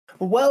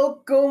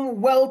Welcome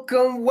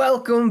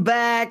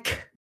back,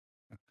 Praise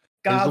the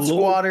God Lord.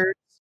 Squatters.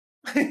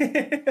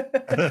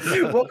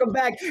 Welcome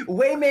back,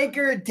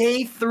 Waymaker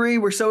Day 3.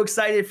 We're so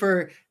excited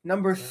for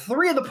number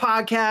 3 of the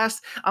podcast.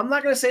 I'm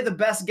not going to say the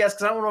best guest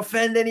because I don't want to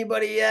offend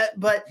anybody yet,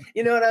 but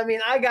you know what I mean?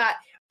 I got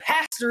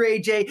Pastor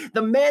AJ,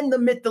 the man, the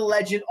myth, the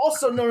legend,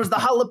 also known as the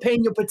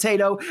jalapeno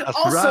potato, That's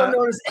also right.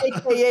 known as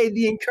AKA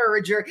the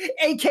encourager,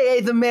 AKA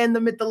the man, the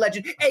myth, the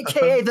legend,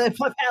 AKA the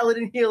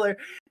paladin healer.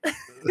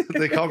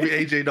 They call me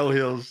AJ No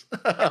Hills.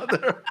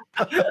 But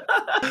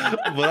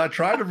I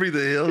try to be the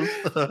Hills.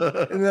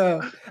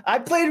 No, I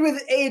played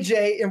with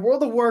AJ in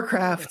World of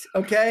Warcraft,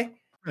 okay,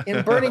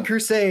 in Burning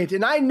Crusade,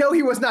 and I know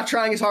he was not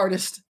trying his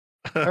hardest.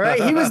 All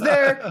right, he was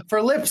there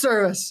for lip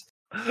service.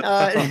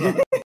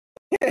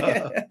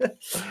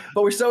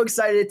 But we're so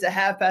excited to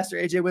have Pastor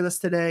AJ with us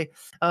today.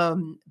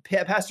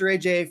 Pastor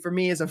AJ, for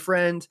me, is a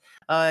friend.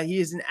 He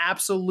is an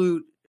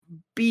absolute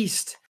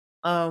beast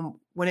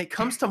when it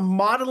comes to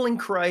modeling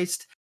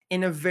Christ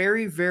in a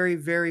very, very,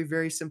 very,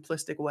 very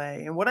simplistic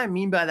way. And what I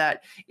mean by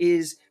that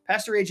is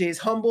Pastor AJ is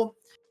humble.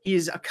 He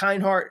is a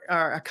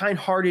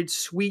kind-hearted,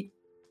 sweet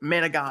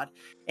man of God.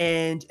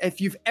 And if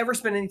you've ever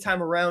spent any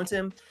time around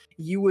him,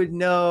 you would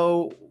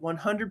know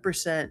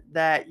 100%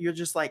 that you're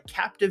just like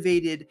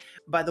captivated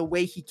by the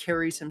way he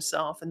carries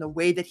himself and the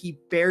way that he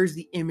bears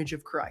the image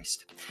of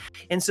Christ.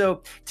 And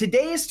so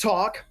today's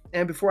talk,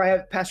 and before I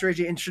have Pastor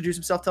AJ introduce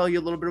himself, tell you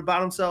a little bit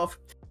about himself,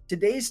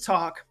 today's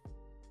talk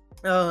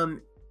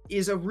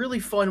is a really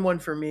fun one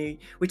for me.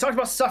 We talked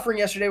about suffering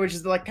yesterday, which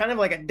is like kind of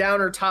like a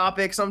downer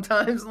topic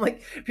sometimes.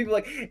 Like people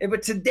like,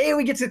 but today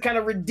we get to kind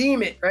of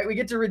redeem it, right? We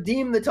get to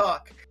redeem the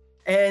talk.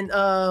 And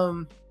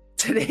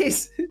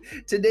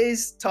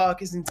today's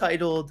talk is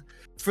entitled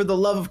 "For the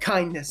Love of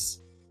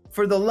Kindness."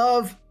 For the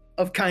love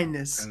of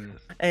kindness.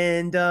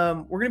 And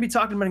we're going to be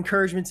talking about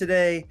encouragement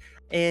today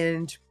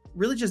and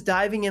really just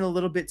diving in a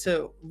little bit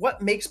to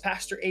what makes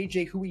Pastor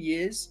AJ who he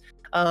is.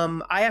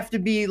 I have to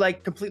be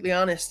like completely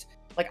honest.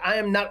 Like I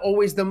am not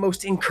always the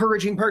most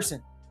encouraging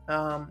person.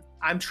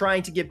 I'm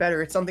trying to get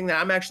better. It's something that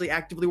I'm actually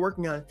actively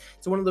working on.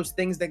 It's one of those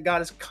things that God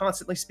is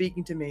constantly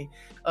speaking to me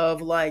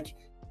of like,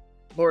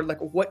 Lord, like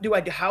what do I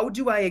do? How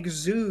do I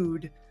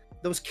exude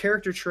those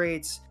character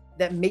traits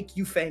that make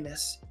you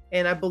famous?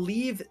 And I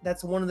believe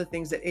that's one of the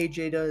things that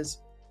AJ does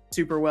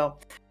super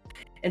well.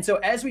 And so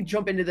as we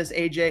jump into this,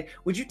 AJ,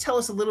 would you tell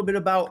us a little bit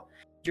about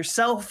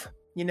yourself,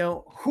 you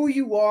know, who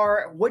you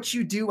are, what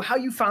you do, how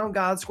you found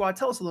God Squad?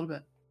 Tell us a little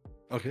bit.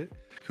 Okay,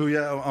 cool.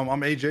 Yeah, I'm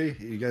AJ.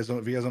 If you guys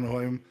don't know who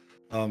I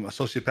am,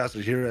 associate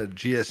pastor here at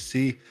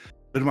GSC.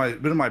 Bit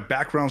of my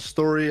background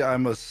story.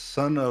 I'm a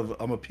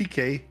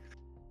PK.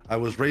 I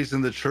was raised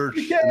in the church,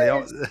 and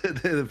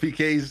the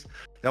PKs.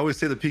 They always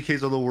say the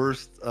PKs are the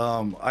worst.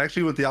 I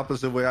actually went the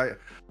opposite way.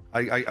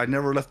 I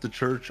never left the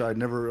church. I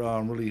never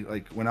really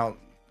like went out.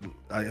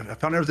 I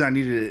found everything I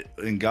needed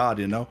in God.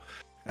 You know,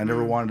 I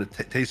never wanted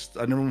to taste.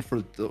 I never went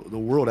for the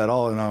world at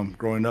all. And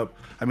growing up,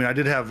 I mean, I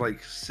did have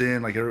like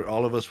sin. Like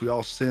all of us, we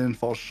all sin,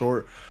 fall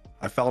short.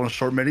 I fell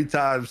short many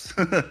times.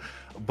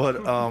 But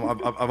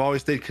I've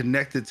always stayed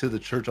connected to the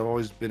church. I've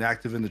always been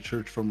active in the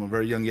church from a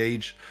very young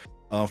age.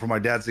 From my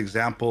dad's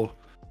example,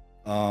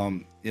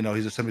 you know,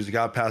 he's Assemblies of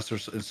God pastor,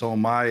 and so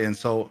am I. And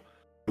so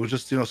it was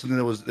just, you know, something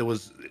that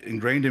was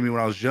ingrained in me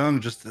when I was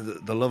young, just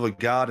the love of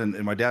God. And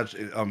my dad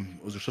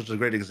was such a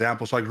great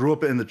example. So I grew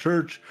up in the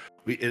church.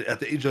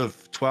 At the age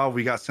of 12,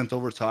 we got sent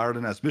over to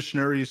Ireland as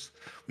missionaries.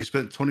 We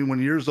spent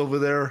 21 years over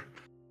there,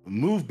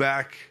 moved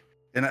back.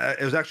 And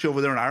it was actually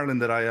over there in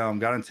Ireland that I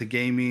got into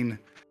gaming.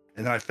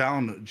 And then I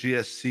found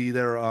GSC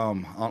there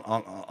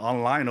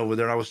online over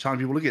there. And I was telling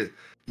people, look at,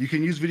 you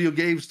can use video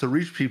games to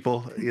reach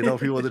people, you know,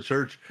 people in the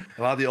church.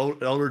 A lot of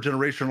the elder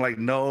generation are like,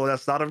 no,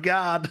 that's not of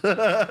God.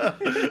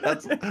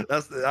 that's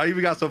I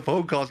even got some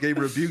phone calls,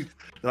 getting rebuked.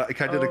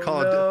 Like I did a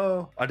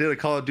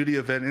Call of Duty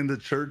event in the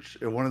church,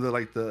 and one of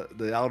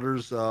the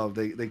elders,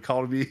 they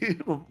called me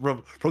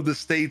from the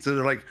States, and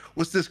they're like,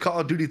 what's this Call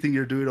of Duty thing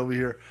you're doing over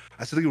here?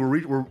 I said, we're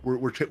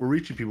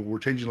reaching people, we're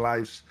changing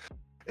lives.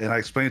 And I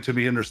explained to him,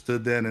 he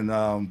understood then,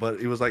 and but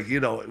he was like,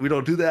 you know, we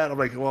don't do that. I'm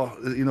like, well,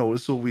 you know,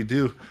 this is what we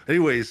do.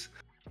 Anyways,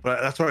 but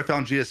that's where I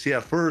found GSC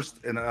at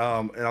first, and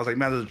I was like,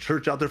 man, there's a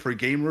church out there for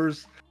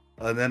gamers.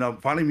 And then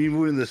finally, me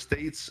moving to the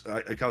States,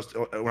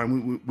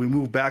 when we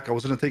moved back, I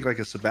was gonna take like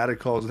a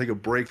sabbatical, I was gonna take a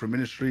break from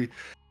ministry.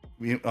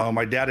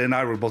 My dad and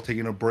I were both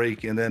taking a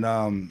break, and then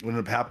what ended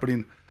up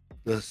happening,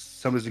 the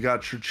Assemblies of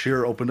God church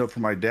here opened up for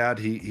my dad.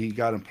 He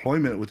got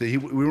employment with it.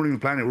 We weren't even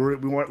planning.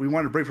 We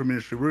wanted a break from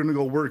ministry. We were gonna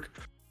go work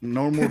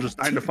normal, just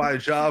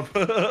 9-to-5 job.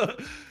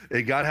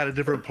 And God had a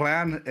different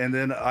plan. And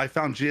then I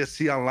found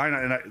GSC online,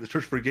 and the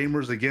Church for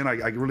Gamers again. I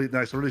really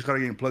started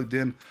getting plugged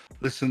in,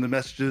 listening to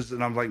messages,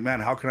 and I'm like,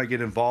 man, how can I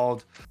get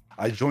involved?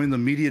 I joined the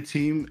media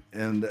team,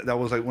 and that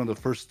was like one of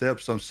the first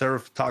steps.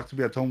 Sarah talked to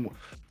me. I told him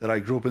that I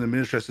grew up in the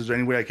ministry. I said, is there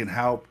any way I can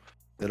help?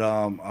 That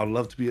I'd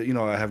love to be, you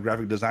know, I have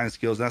graphic design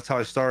skills. And that's how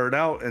I started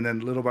out. And then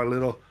little by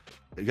little,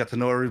 I got to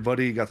know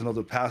everybody, got to know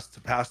the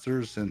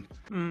pastors, and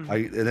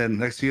and then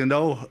next thing you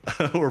know,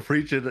 we're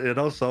preaching, you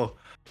know. So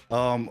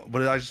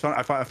But I just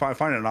I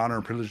find it an honor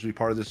and privilege to be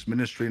part of this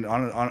ministry, and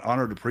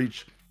honor to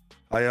preach.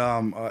 I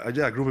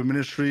grew up in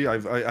ministry.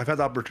 I've had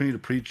the opportunity to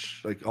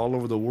preach like all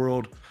over the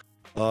world.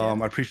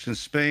 I preached in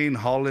Spain,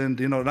 Holland.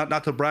 You know,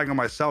 not to brag on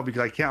myself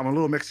because I can't. I'm a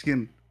little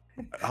Mexican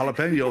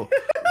jalapeno,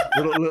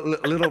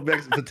 little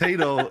Mexican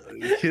potato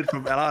kid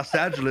from Los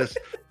Angeles.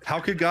 How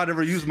could God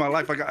ever use my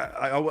life? Like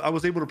I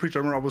was able to preach. I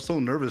remember I was so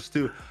nervous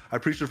too. I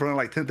preached in front of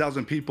like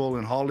 10,000 people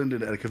in Holland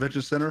at a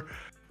convention center.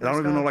 And I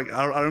don't even know, like,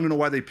 I don't even know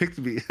why they picked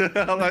me.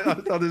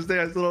 Like, on this day,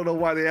 I still don't know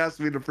why they asked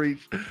me to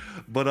preach.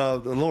 But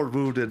the Lord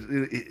moved it.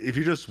 If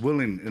you're just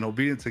willing and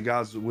obedient to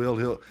God's will,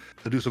 He'll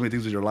do so many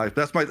things in your life.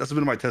 That's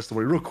been my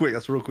testimony. Real quick.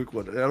 That's a real quick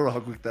one. I don't know how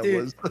quick that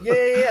was.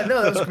 Yeah.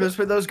 No, that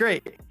was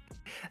great.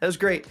 That was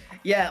great.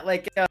 Yeah,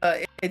 like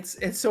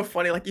it's so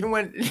funny. Like even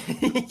when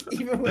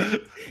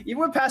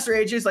Pastor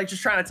AJ is like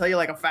just trying to tell you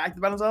like a fact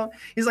about himself,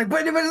 he's like,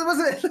 but it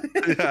wasn't.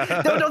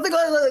 Yeah. don't think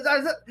like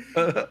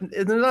that.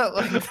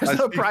 There's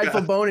no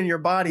prideful bone in your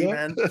body,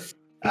 man.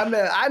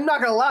 I'm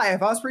not gonna lie.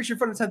 If I was preaching in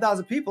front of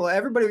 10,000 people,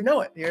 everybody would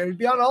know it. It'd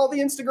be on all the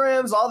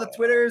Instagrams, all the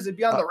Twitters. It'd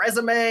be on the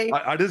resume.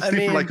 I didn't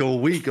sleep for like a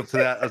week up to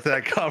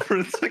that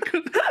conference.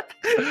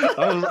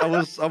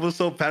 I was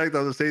so panicked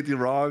I was saying anything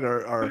wrong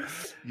or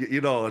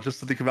you know, just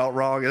something come out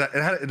wrong.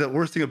 And the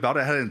worst thing about it,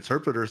 I had an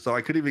interpreter, so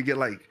I couldn't even get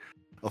like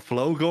a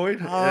flow going.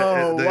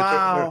 Oh,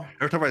 wow!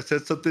 Every time I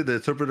said something, the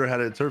interpreter had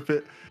to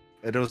interpret.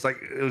 And it was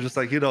just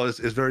like, you know, it's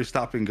very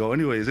stop and go.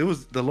 Anyways, it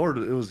was the Lord.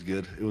 It was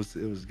good. It was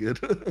good.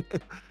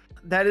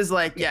 That is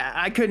like, yeah,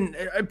 I couldn't.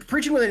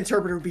 Preaching with an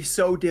interpreter would be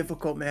so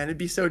difficult, man. It'd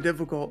be so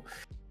difficult.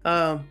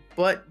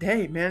 But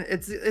hey, man,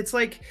 it's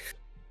like,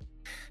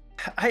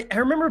 I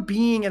remember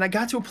being, and I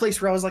got to a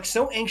place where I was like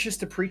so anxious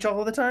to preach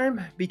all the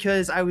time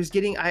because I was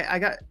getting, I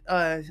got,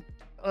 I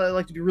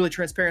like to be really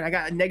transparent. I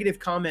got a negative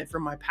comment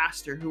from my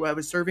pastor who I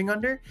was serving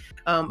under,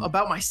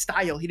 about my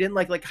style. He didn't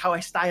like how I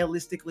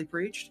stylistically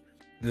preached.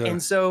 Yeah.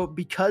 And so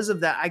because of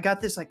that, I got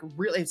this like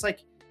really,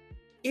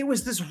 it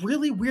was this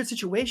really weird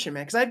situation,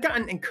 man. Cause I'd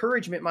gotten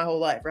encouragement my whole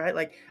life, right?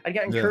 Like I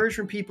got encouraged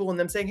from people and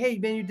them saying, hey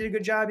man, you did a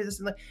good job. You this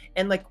and that.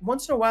 And like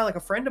once in a while, like a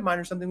friend of mine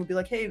or something would be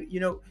like, hey, you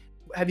know,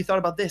 have you thought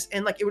about this?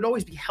 And like, it would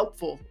always be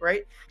helpful,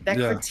 right? That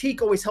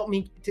critique always helped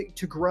me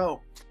to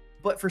grow.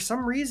 But for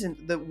some reason,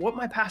 what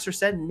my pastor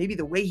said and maybe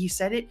the way he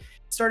said it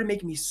started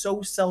making me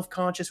so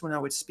self-conscious when I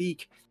would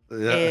speak.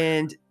 Yeah.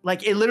 And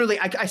like it literally,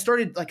 I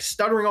started like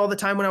stuttering all the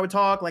time when I would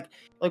talk, like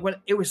when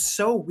it was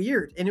so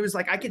weird. And it was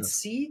like, I could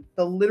see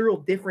the literal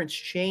difference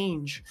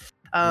change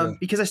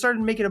because I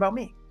started making it about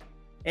me.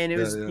 And it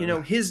was, you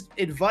know, his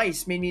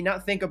advice made me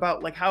not think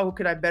about like, how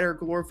could I better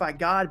glorify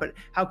God, but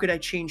how could I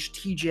change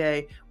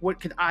TJ? What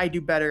could I do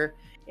better?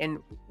 And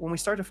when we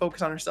start to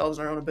focus on ourselves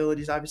and our own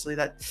abilities, obviously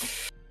that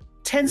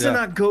tends to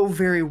not go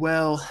very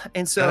well.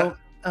 And so,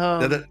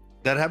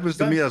 that happens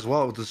to me as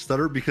well with the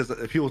stutter, because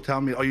people tell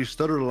me, oh, you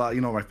stuttered a lot.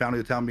 You know, my family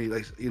would tell me,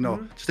 like, you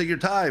know, just take your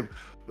time.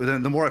 But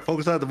then the more I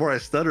focus on it, the more I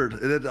stuttered.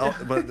 And then,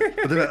 but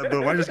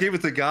when I just gave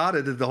it to God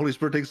and then the Holy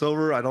Spirit takes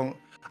over, I don't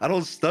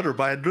stutter,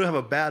 but I do have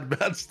a bad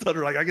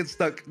stutter. Like I get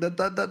stuck. Like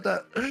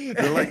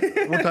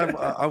one time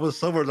I was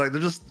somewhere, like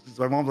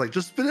my mom's like,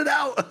 just spit it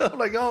out. I'm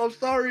like, oh, I'm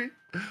sorry.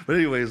 But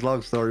anyways,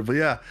 long story. But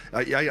yeah,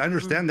 I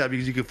understand that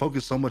because you can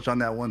focus so much on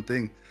that one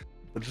thing.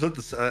 But just let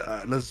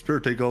the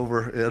Spirit take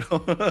over, you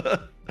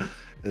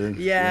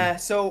know.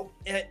 So,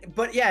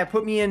 but yeah, it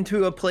put me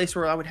into a place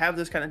where I would have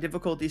those kind of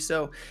difficulties.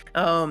 So,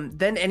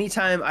 then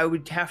anytime I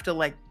would have to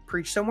like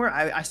preach somewhere,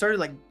 I started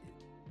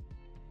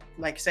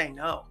like saying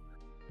no.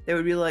 They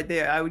would be like,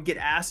 I would get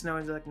asked, and I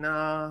was like, no.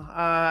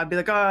 I'd be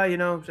like, oh, you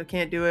know, I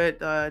can't do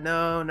it.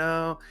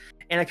 No.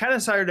 And I kind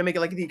of started to make it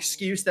like the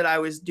excuse that I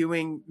was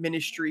doing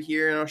ministry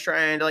here, and I was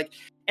trying to like,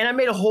 and I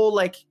made a whole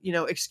like, you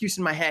know, excuse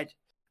in my head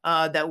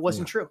that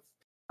wasn't true.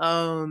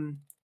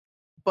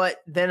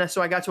 But then,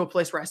 so I got to a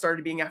place where I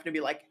started having to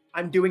be like,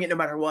 I'm doing it no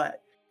matter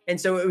what. And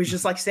so it was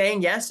just like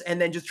saying yes, and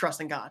then just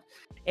trusting God.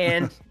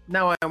 And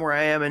now I am where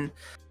I am. And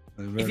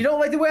if you don't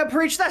like the way I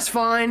preach, that's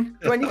fine.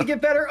 Do I need to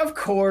get better? Of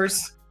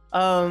course.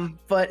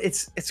 But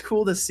it's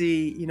cool to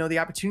see, you know, the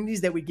opportunities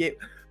that we get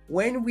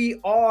when we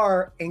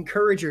are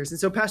encouragers. And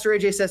so Pastor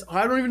AJ says,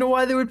 I don't even know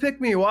why they would pick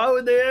me. Why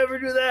would they ever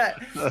do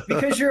that?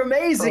 Because you're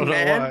amazing,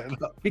 man.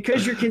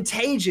 Because you're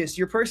contagious.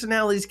 Your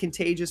personality is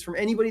contagious. From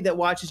anybody that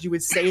watches you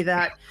would say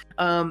that.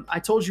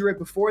 I told you right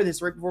before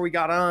we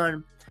got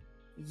on,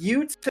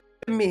 you to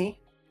me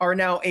are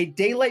now a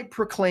daylight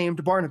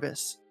proclaimed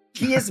Barnabas.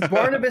 He is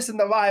Barnabas in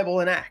the Bible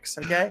in Acts.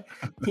 Okay.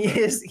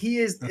 He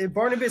is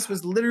Barnabas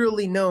was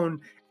literally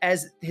known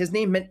as, his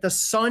name meant the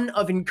son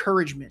of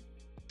encouragement.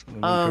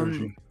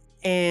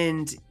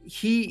 And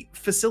he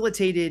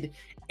facilitated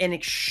an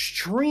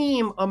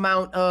extreme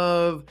amount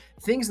of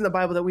things in the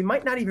Bible that we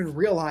might not even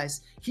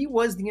realize. He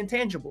was the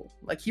intangible.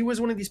 Like he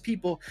was one of these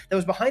people that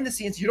was behind the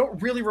scenes. You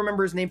don't really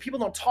remember his name. People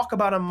don't talk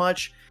about him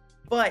much,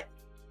 but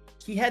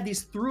he had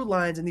these through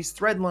lines and these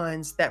thread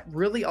lines that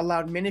really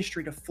allowed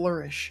ministry to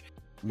flourish,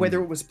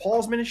 whether it was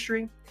Paul's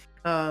ministry,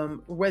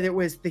 whether it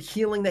was the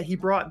healing that he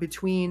brought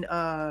between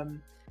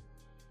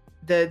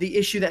the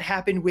issue that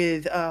happened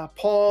with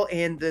Paul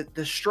and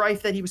the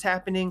strife that he was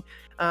happening,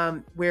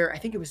 where I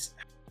think it was,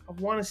 I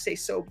want to say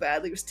so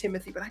badly it was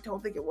Timothy, but I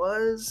don't think it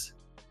was.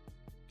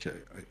 Okay,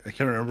 I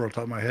can't remember off the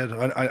top of my head.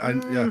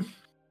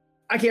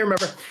 I can't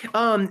remember.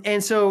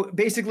 And so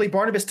basically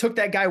Barnabas took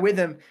that guy with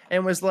him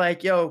and was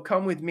like, yo,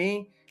 come with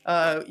me.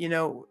 We're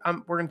going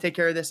to take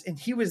care of this. And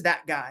he was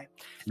that guy.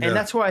 And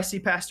that's why I see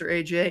Pastor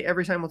AJ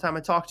every time I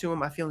talk to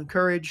him, I feel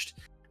encouraged.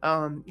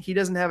 He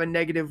doesn't have a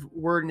negative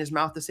word in his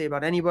mouth to say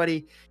about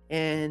anybody.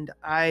 And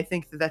I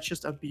think that that's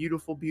just a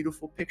beautiful,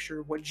 beautiful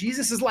picture of what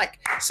Jesus is like.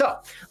 So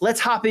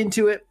let's hop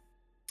into it.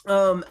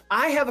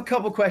 I have a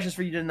couple questions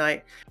for you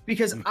tonight,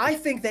 because I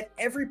think that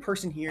every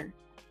person here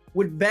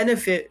would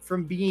benefit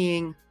from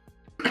being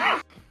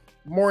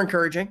more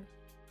encouraging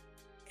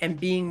and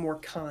being more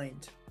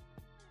kind.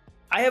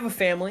 I have a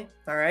family,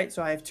 all right?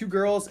 So I have 2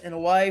 girls and a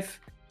wife.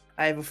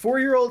 I have a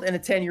 4-year-old and a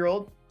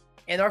 10-year-old.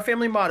 And our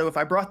family motto, if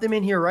I brought them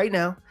in here right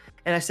now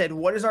and I said,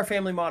 what is our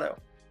family motto?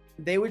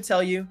 They would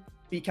tell you,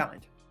 be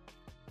kind.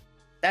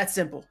 That's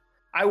simple.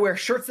 I wear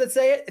shirts that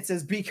say it. It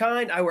says be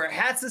kind. I wear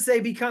hats that say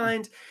be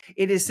kind.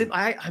 It is simple.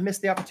 I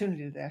missed the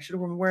opportunity today. I should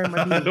have been wearing my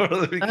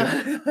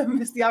beanie. I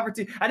missed the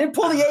opportunity. I didn't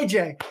pull the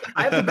AJ.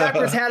 I have the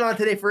backwards hat on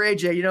today for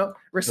AJ,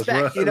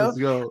 respect, Let's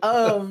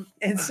go.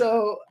 And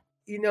so,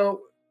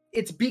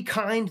 it's be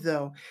kind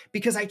though,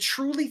 because I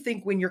truly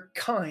think when you're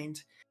kind,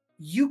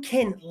 you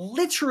can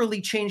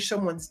literally change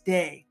someone's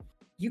day.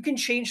 You can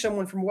change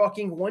someone from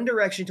walking one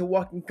direction to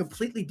walking a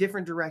completely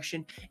different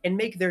direction and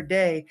make their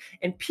day.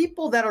 And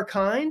people that are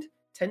kind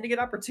tend to get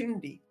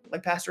opportunity,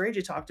 like Pastor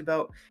AJ talked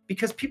about,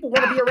 because people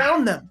want to be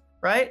around them,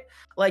 right?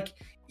 Like,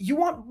 you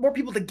want more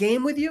people to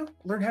game with you,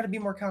 learn how to be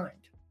more kind.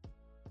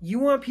 You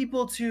want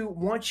people to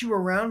want you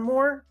around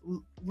more,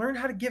 learn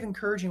how to give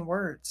encouraging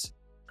words.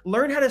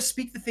 Learn how to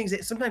speak the things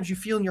that sometimes you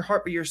feel in your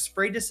heart, but you're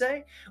afraid to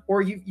say,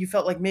 or you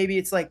felt like maybe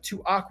it's like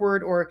too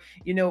awkward, or,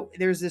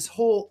 there's this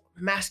whole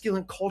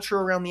masculine culture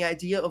around the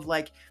idea of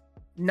like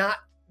not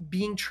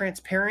being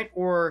transparent,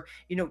 or,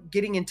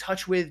 getting in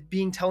touch with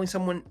telling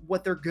someone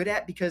what they're good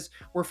at because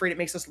we're afraid it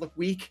makes us look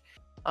weak.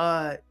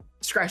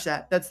 Scratch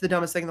that. That's the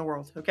dumbest thing in the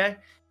world. Okay.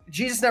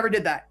 Jesus never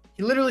did that.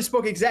 He literally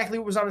spoke exactly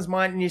what was on his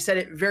mind, and he said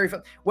it very,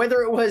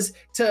 whether it was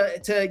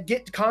to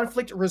get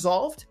conflict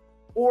resolved,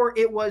 or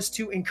it was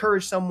to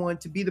encourage someone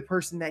to be the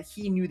person that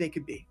he knew they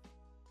could be.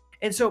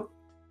 And so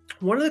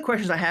one of the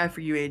questions I have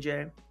for you,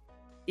 AJ,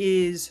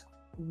 is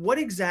what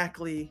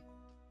exactly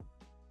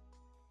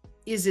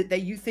is it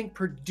that you think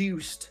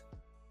produced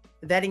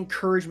that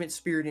encouragement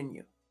spirit in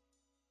you?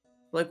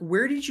 Like,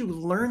 where did you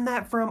learn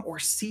that from, or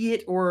see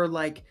it, or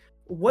like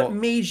what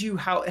made you,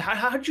 how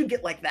did you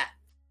get like that?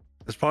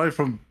 It's probably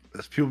from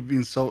people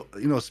being so,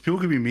 people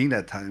can be mean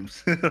at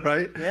times,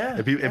 right? Yeah.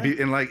 I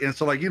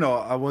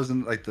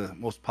wasn't like the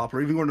most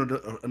popular. Even going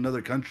to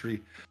another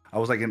country, I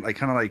was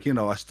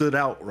I stood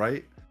out,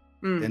 right?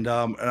 And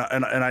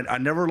I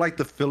never liked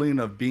the feeling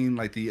of being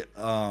like the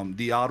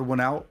odd one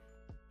out,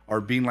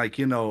 or being like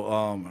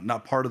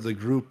not part of the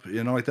group,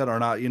 like that, or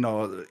not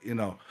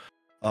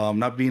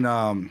not being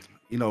not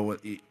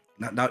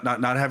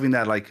having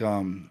that like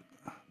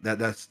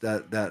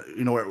that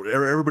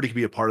everybody can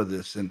be a part of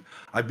this. And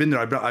I've been there.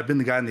 I've been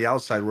the guy on the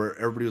outside where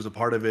everybody was a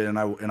part of it, and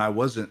I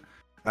wasn't.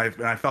 I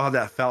felt how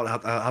that felt,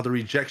 how the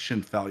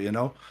rejection felt,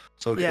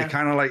 So it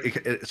kind of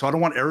like so I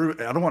don't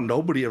want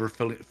nobody ever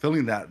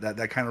feeling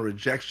that kind of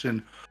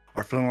rejection,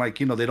 or feeling like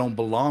they don't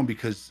belong,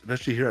 because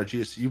especially here at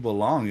GSC, you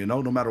belong,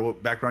 no matter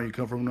what background you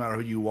come from, no matter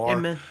who you are.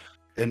 Amen.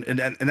 And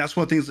that's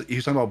one of the things that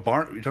you're talking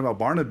about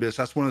Barnabas.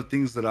 That's one of the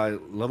things that I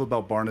love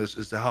about Barnabas,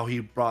 is how he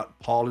brought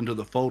Paul into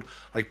the fold.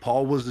 Like,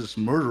 Paul was this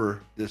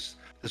murderer, this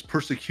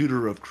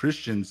persecutor of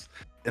Christians,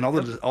 and all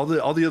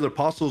the other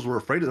apostles were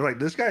afraid of. They're like,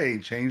 this guy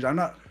ain't changed.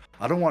 I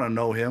don't want to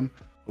know him.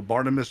 But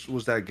Barnabas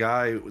was that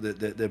guy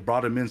that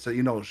brought him in, said,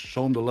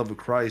 show him the love of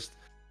Christ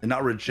and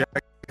not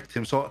reject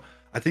him. So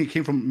I think it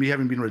came from me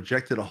having been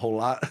rejected a whole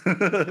lot.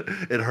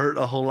 It hurt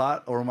a whole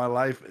lot over my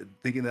life,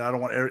 thinking that I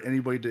don't want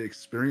anybody to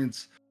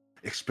experience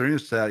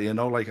that,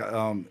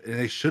 and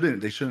they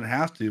shouldn't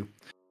have to.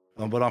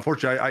 But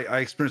unfortunately, I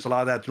experienced a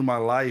lot of that through my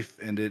life,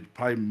 and it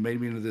probably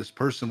made me into this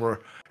person where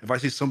if I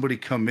see somebody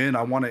come in,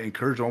 I want to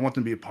encourage them. I want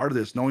them to be a part of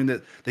this, knowing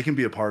that they can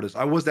be a part of this.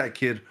 I was that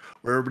kid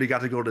where everybody got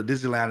to go to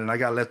Disneyland, and I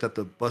got left at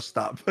the bus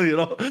stop.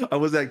 I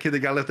was that kid that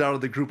got left out of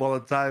the group all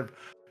the time.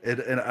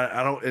 And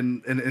I don't.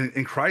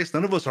 In Christ,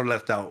 none of us are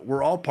left out.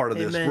 We're all part of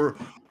this. Amen.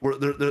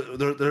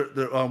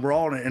 We're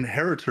all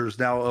inheritors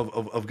now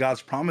of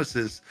God's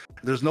promises.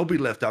 There's nobody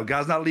left out.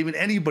 God's not leaving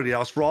anybody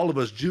else. For all of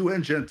us, Jew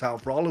and Gentile,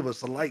 for all of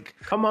us alike.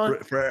 Come on.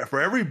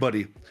 For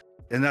everybody.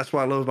 And that's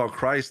what I love about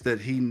Christ, that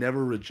he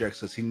never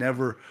rejects us. He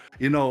never,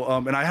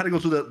 and I had to go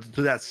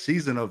through that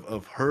season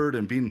of hurt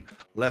and being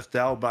left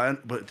out.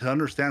 But to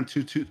understand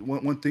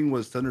one thing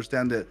was to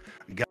understand that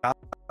God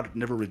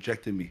never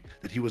rejected me,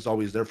 that he was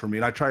always there for me.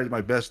 And I tried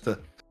my best to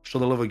show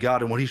the love of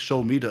God and what he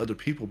showed me to other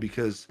people,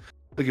 because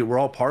look, we're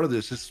all part of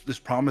this. This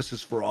promise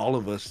is for all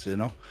of us,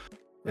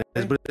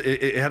 But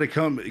it had to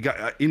come.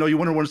 You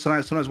wonder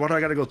sometimes, why do I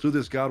got to go through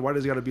this, God? Why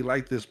does it got to be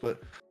like this?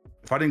 But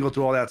if I didn't go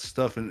through all that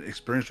stuff and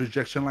experience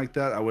rejection like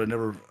that, I would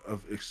never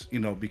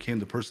have, became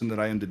the person that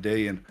I am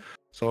today. And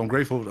so I'm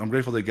grateful. I'm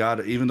grateful that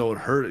God, even though it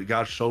hurt,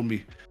 God showed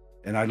me,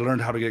 and I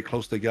learned how to get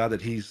close to God.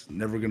 That He's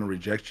never going to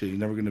reject you. He's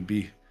never going to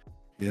be,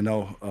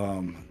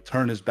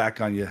 turn His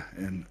back on you.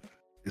 And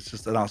it's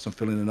just an awesome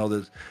feeling to know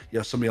that you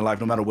have somebody in life,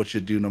 no matter what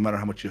you do, no matter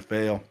how much you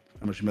fail,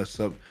 how much you mess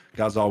up,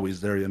 God's always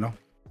there.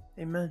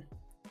 Amen.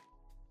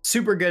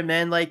 Super good,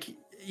 man. Like,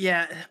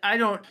 yeah, I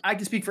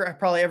can speak for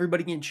probably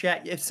everybody in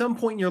chat. At some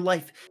point in your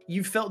life,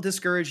 you felt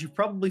discouraged. You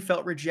probably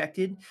felt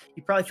rejected.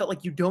 You probably felt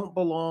like you don't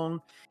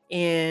belong.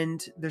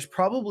 And there's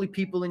probably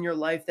people in your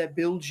life that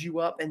build you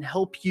up and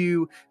help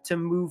you to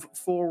move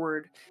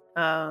forward.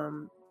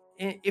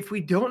 If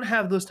we don't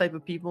have those type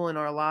of people in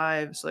our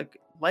lives, like,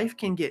 life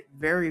can get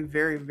very,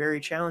 very, very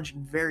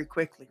challenging very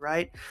quickly,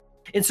 right?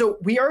 And so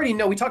we already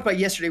know, we talked about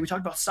yesterday, we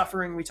talked about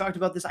suffering. We talked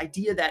about this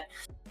idea that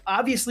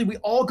obviously we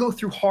all go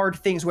through hard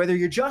things, whether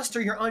you're just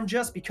or you're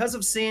unjust because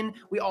of sin.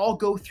 We all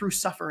go through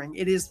suffering.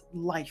 It is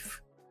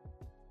life.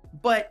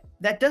 But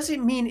that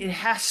doesn't mean it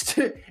has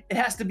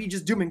to be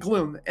just doom and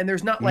gloom. And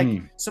there's not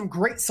like some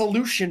great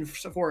solution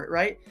for it,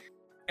 right?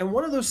 And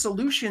one of those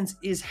solutions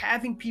is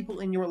having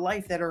people in your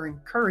life that are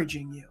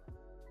encouraging you.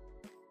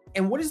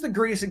 And what is the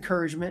greatest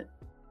encouragement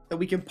that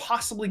we can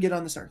possibly get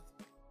on this earth?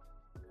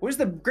 What is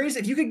the greatest,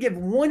 if you could give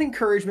one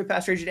encouragement,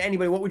 Pastor AJ, to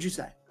anybody, what would you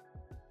say?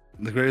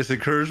 The greatest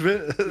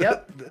encouragement?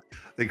 Yep.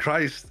 That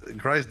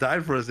Christ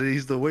died for us, and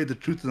He's the way, the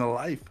truth, and the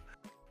life.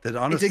 That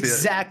honestly, it's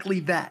exactly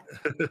that.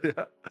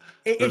 Yeah.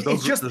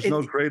 There's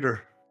no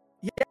greater.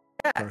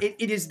 Yeah,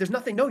 it is. There's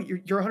nothing. No, you're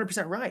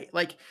 100% right.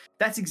 Like,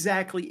 that's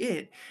exactly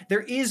it. There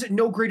is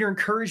no greater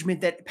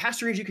encouragement that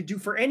Pastor AJ could do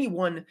for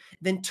anyone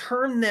than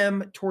turn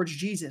them towards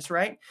Jesus,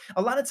 right?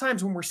 A lot of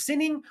times when we're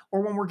sinning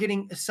or when we're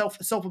getting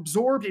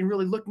self-absorbed and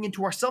really looking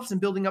into ourselves and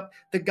building up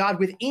the God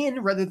within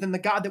rather than the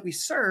God that we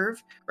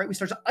serve, right? We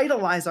start to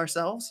idolize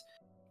ourselves.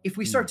 If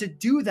we start to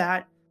do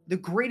that, the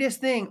greatest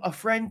thing a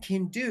friend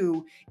can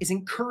do is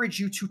encourage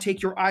you to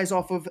take your eyes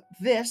off of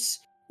this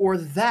or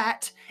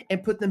that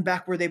and put them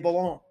back where they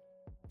belong.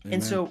 Amen.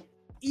 And so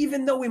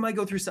even though we might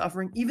go through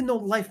suffering, even though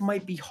life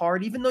might be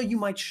hard, even though you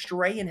might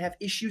stray and have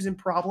issues and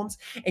problems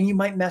and you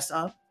might mess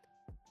up,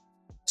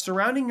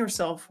 surrounding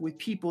yourself with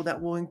people that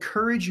will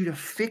encourage you to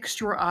fix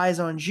your eyes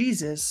on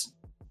Jesus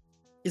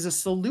is a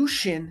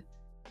solution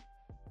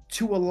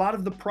to a lot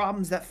of the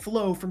problems that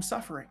flow from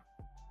suffering.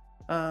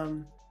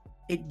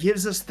 It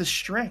gives us the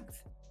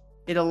strength.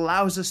 It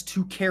allows us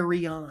to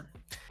carry on.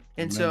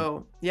 And Amen.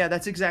 So, yeah,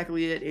 that's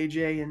exactly it,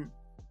 AJ. And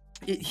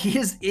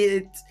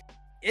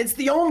it's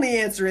the only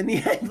answer in the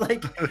end.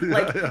 Like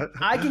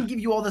I can give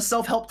you all the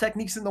self-help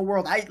techniques in the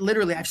world. I've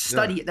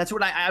studied it. That's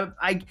what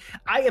I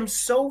am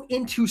so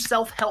into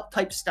self-help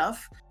type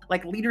stuff,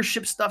 like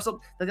leadership stuff.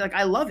 So like,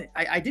 I love it.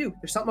 I do.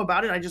 There's something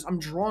about it. I'm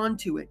drawn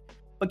to it.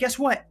 But guess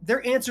what?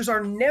 Their answers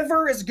are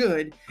never as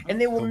good,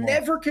 and they will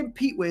never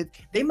compete with.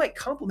 They might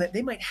complement.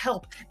 They might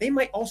help. They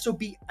might also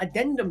be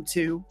addendum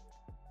to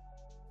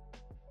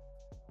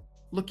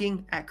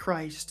looking at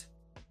Christ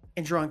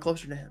and drawing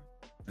closer to Him.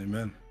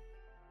 Amen.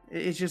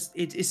 It's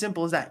as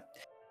simple as that.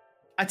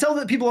 I tell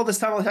the people all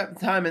the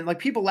time, and like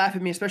people laugh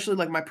at me, especially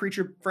like my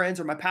preacher friends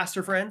or my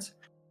pastor friends,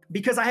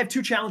 because I have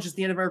two challenges at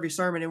the end of every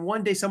sermon, and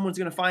one day someone's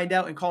going to find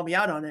out and call me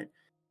out on it.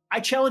 I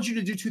challenge you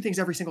to do two things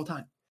every single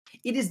time.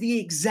 It is the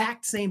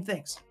exact same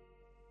things.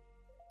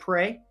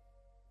 Pray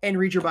and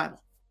read your Bible.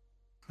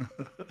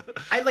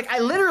 I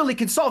literally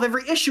can solve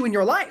every issue in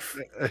your life.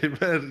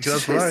 Amen.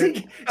 That's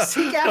right.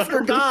 Seek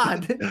after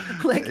God.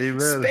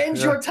 Spend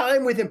your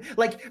time with Him.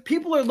 Like,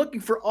 people are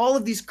looking for all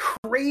of these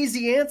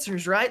crazy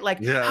answers, right?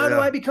 Like, how do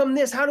I become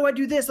this? How do I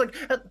do this?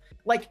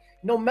 Like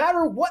no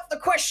matter what the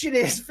question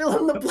is, fill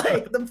in the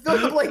blank. The fill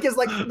in the blank is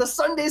like the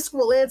Sunday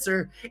school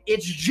answer.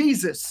 It's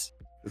Jesus.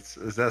 It's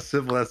that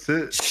simple. That's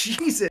it.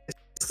 Jesus.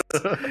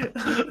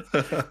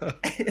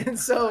 And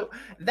so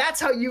that's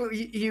how you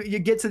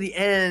get to the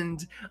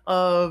end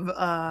of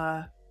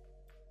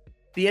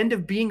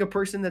being a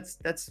person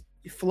that's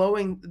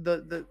flowing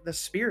the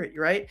Spirit,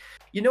 right?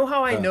 You know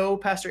how I know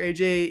Pastor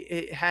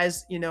AJ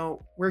has,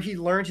 where he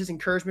learned his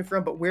encouragement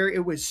from, but where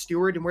it was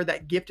steward and where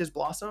that gift has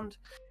blossomed?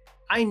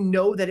 I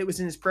know that it was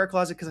in his prayer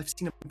closet because I've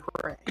seen him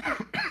pray.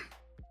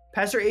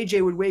 Pastor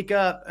AJ would wake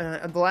up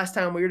the last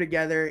time we were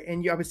together,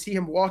 and I would see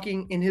him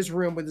walking in his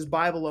room with his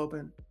Bible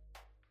open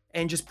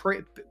and just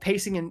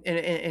pacing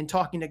and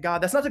talking to God.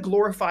 That's not to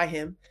glorify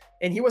him.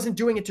 And he wasn't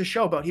doing it to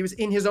showboat. He was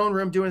in his own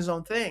room doing his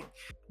own thing.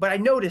 But I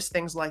noticed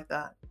things like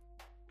that.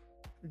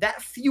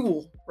 That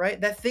fuel, right?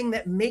 That thing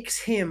that makes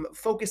him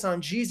focus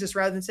on Jesus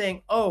rather than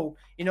saying,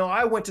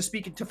 I went to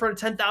speak in front of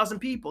 10,000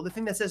 people. The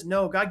thing that says,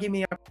 no, God gave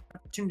me an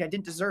opportunity I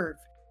didn't deserve.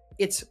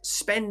 It's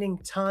spending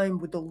time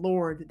with the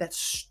Lord that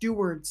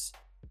stewards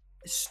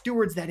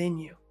that in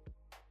you.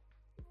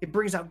 It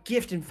brings out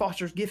gift and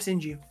fosters gifts in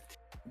you.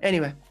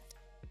 Anyway.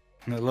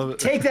 I love it.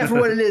 Take that for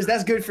what it is.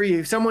 That's good for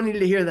you. Someone needed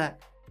to hear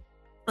that.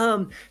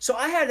 So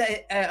I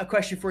had a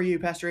question for you,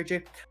 Pastor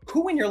AJ.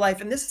 Who in your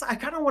life, and I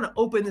kind of want to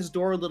open this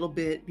door a little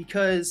bit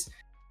because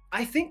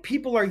I think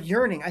people are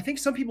yearning. I think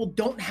some people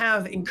don't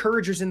have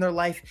encouragers in their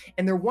life,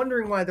 and they're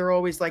wondering why they're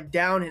always like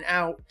down and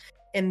out,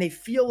 and they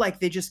feel like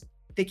they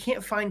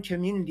can't find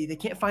community. They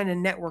can't find a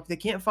network. They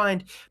can't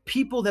find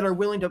people that are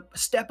willing to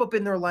step up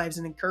in their lives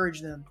and encourage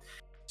them.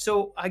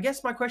 So I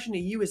guess my question to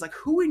you is like,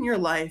 who in your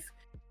life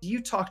do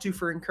you talk to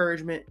for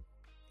encouragement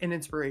and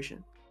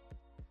inspiration?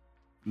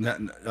 Yeah.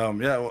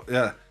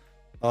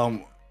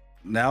 Um,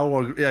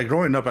 Now, yeah,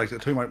 growing up, like I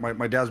told you,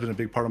 my dad's been a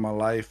big part of my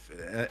life,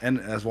 and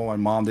as well my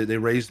mom. They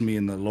raised me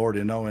in the Lord,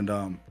 and now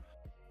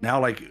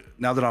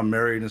that I'm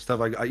married and stuff,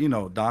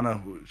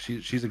 Donna,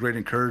 she's a great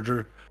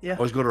encourager. Yeah. I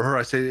always go to her.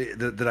 I say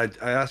that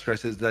I ask her. I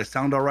said, did I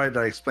sound all right? Did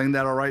I explain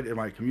that all right? Am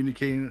I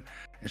communicating?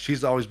 And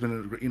she's always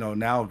been,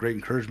 now a great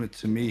encouragement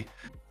to me.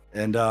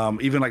 And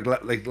even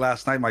like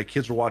last night, my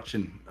kids were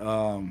watching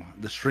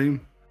the stream,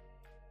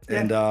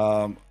 and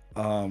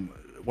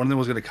one of them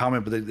was going to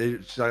comment, but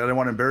she's like, I didn't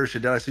want to embarrass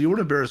you, Dad. I said, you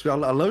wouldn't embarrass me. I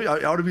love you.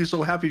 I would be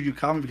so happy if you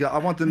comment, because I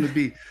want them to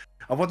be here.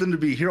 I want them to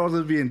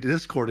be in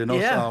Discord.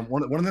 Yeah. So,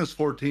 one of them is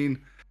 14,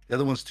 the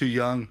other one's too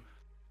young,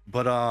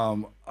 but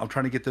I'm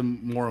trying to get them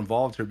more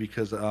involved here,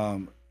 because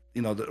where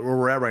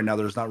we're at right now,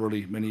 there's not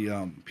really many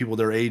people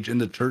their age in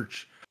the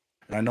church.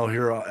 And I know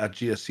here at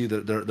GSC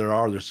that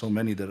there's so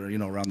many that are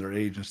around their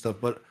age and stuff.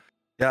 But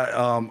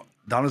yeah,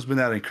 Donna's been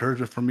that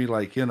encouragement for me.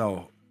 Like,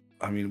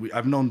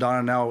 I've known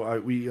Donna now.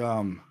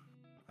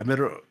 I met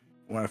her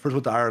when I first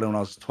went to Ireland when I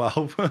was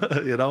 12.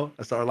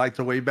 I liked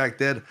her way back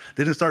then.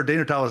 Didn't start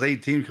dating until I was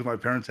 18, because my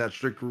parents had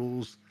strict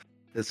rules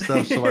and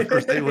stuff. So my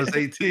first date was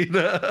 18.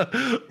 But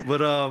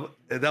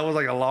that was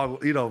like a long,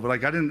 but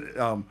like I didn't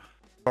start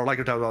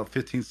liking her until about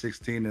 15,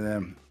 16, and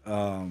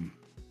then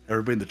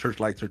everybody in the church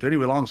liked her too.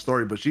 Anyway, long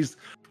story, but she's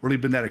really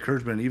been that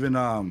encouragement, even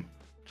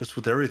just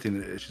with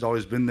everything. She's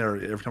always been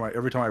there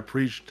every time I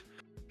preached.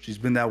 She's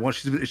been that one.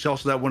 She's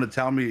also that one to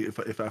tell me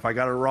if I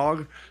got it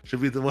wrong. She'll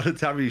be the one to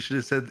tell me you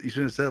shouldn't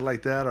have said it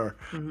like that, or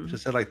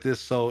just said like this.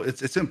 So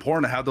it's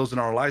important to have those in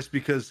our lives,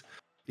 because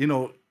we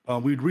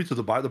read through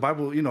the Bible. The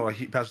Bible,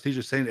 like Pastor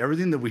Teacher is saying,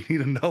 everything that we need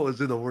to know is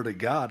in the Word of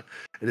God.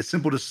 And it's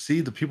simple to see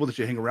the people that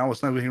you hang around with.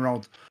 It's not hang around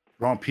with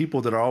wrong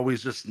people that are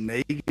always just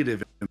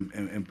negative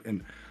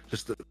and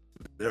just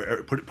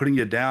they're putting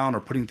you down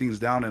or putting things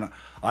down. And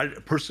I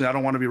personally, I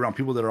don't want to be around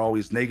people that are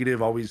always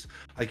negative, always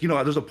like,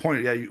 there's a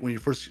point. Yeah, when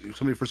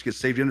somebody first gets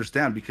saved, you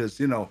understand, because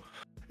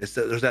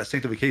there's that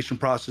sanctification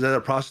process,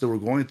 that process that we're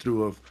going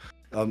through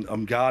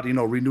of God,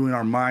 renewing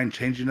our mind,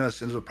 changing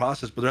us into the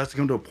process. But there has to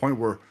come to a point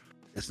where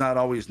it's not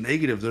always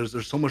negative.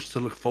 There's so much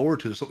to look forward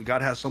to. So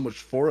God has so much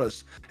for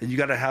us, and you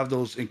got to have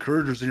those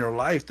encouragers in your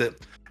life that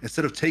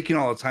instead of taking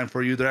all the time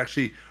for you, they're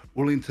actually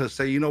willing to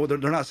say, they're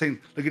not saying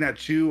looking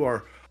at you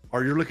or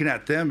you're looking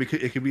at them. It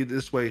could be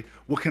this way.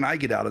 What can I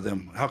get out of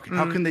them? How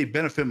can they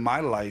benefit my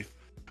life?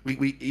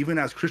 We even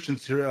as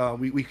Christians here,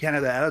 we can't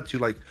have that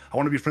attitude like, I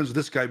want to be friends with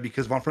this guy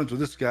because if I'm friends with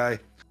this guy,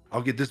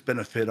 I'll get this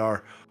benefit,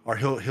 or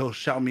he'll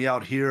shout me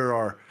out here,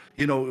 or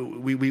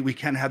we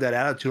can't have that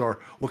attitude, or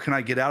what can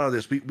I get out of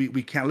this?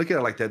 We can't look at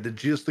it like that. Did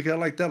Jesus look at it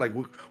like that? Like,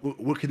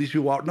 what can these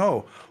people out?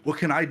 No, what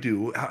can I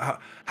do?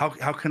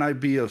 How can I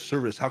be of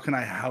service? How can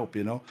I help?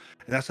 And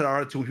that's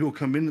our attitude when people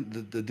come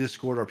in the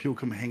Discord, or people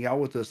come hang out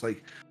with us.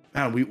 Like,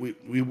 man, we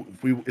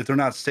if they're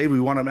not saved, we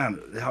want to, man,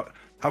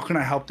 how can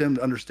I help them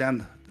to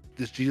understand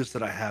this Jesus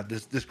that I have,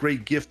 this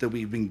great gift that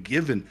we've been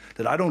given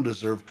that I don't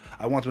deserve?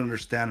 I want them to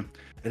understand.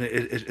 And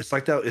it's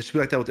like that. It should be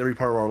like that with every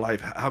part of our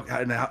life. How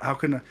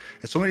can and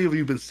so many of you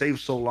have been saved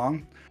so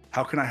long?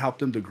 How can I help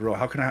them to grow?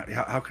 How can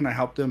I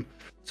help them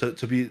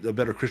to be a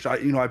better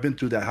Christian? I've been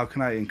through that. How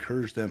can I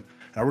encourage them?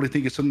 And I really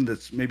think it's something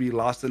that's maybe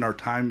lost in our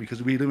time,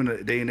 because we live in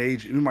a day and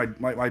age. Even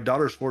my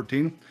daughter's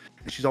 14,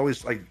 and she's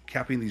always like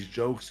capping these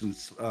jokes, and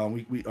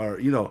we are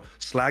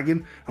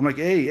slagging. I'm like,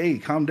 hey,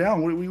 calm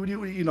down.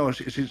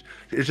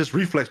 It's just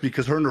reflex,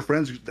 because her and her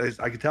friends,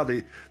 I can tell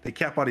they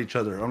cap on each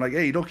other. I'm like,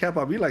 hey, don't cap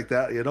on me like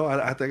that.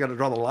 I got to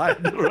draw the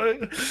line, right?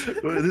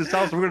 In this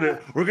house, we're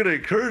gonna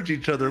encourage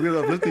each other. We're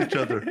gonna uplift each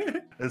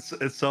other. And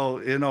so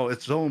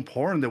it's so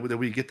important that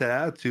we get that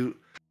attitude.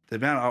 That,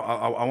 man,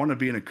 I want to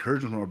be an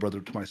encouragement to my brother,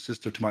 to my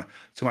sister, to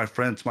my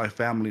friends, to my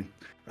family,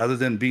 rather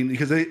than being,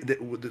 because they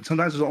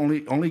sometimes the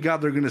only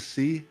God they're gonna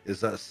see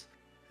is us.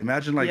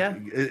 Imagine, like,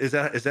 is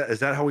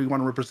that how we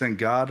want to represent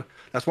God?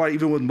 That's why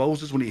even with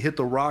Moses, when he hit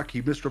the rock,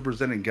 he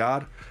misrepresented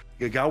God.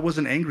 Yeah, God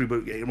wasn't angry,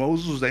 but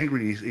Moses was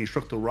angry, and he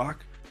struck the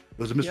rock. It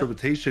was a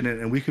misrepresentation,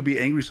 and we could be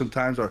angry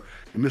sometimes, or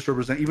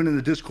misrepresent. Even in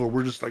the Discord,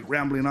 we're just like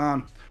rambling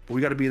on, but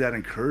we got to be that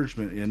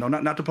encouragement,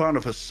 not to put on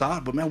a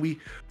facade, but man, we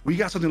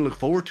got something to look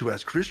forward to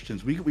as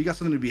Christians. We got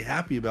something to be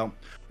happy about.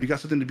 We got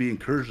something to be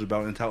encouraged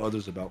about and tell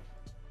others about.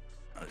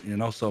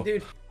 So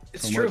dude,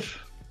 it's so true. Much.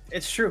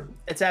 It's true.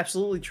 It's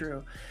absolutely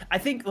true. I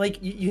think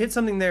like you hit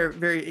something there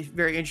very,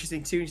 very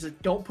interesting too. You said,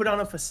 don't put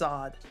on a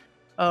facade.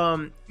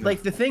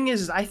 Like the thing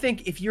is I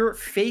think if you're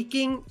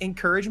faking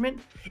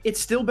encouragement, it's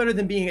still better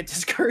than being a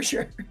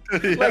discourager.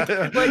 like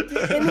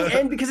in the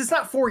end, because it's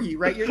not for you,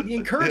 right? The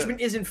encouragement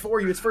isn't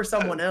for you, it's for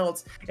someone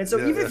else. And so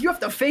even if you have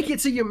to fake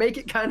it so you make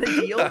it kind of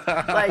deal,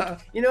 like,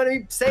 you know what I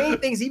mean? Saying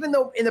things, even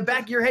though in the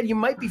back of your head, you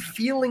might be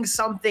feeling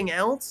something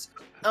else.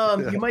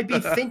 You might be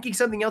thinking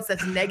something else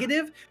that's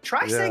negative.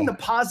 Try saying the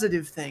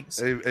positive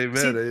things. Amen.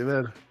 See,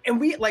 Amen. And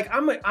we like,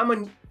 I'm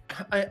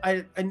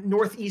a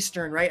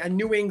Northeastern, right? A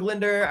New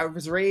Englander. I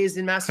was raised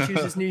in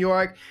Massachusetts, New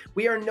York.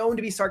 We are known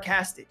to be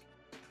sarcastic.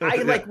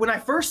 Like when I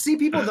first see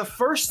people, the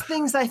first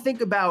things I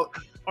think about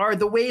are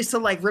the ways to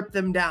like rip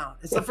them down.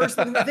 It's the first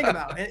thing I think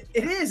about. And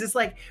it is. It's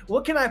like,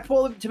 what can I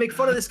pull to make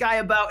fun of this guy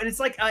about? And it's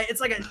like a,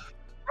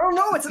 I don't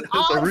know. It's an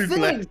odd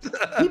thing.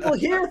 People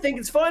here think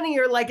it's funny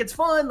or like it's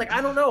fun. Like,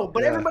 I don't know.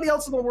 But everybody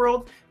else in the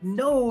world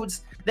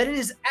knows that it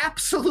is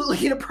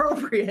absolutely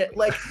inappropriate.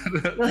 Like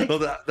well,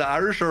 the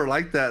Irish are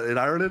like that in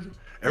Ireland.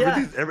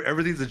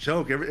 Everything's a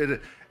joke. And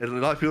a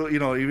lot of people, you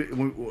know,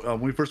 even when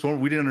we first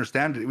went, we didn't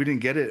understand it. We didn't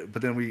get it.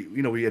 But then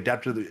we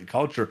adapted to the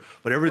culture.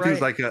 But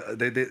everything's like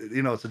they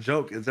you know, it's a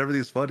joke.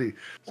 Everything's funny.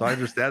 So I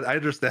understand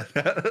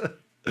that.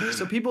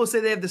 So people say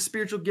they have the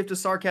spiritual gift of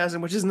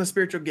sarcasm, which isn't a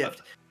spiritual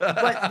gift.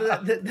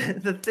 But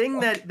the thing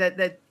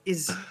that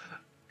is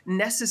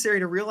necessary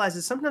to realize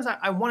is sometimes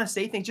I want to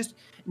say things just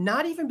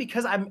not even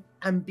because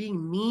I'm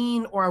being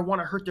mean or I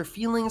want to hurt their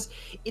feelings.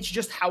 It's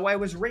just how I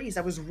was raised.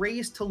 I was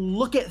raised to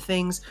look at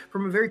things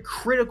from a very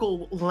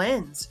critical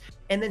lens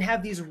and then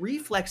have these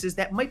reflexes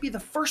that might be the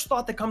first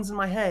thought that comes in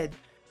my head,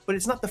 but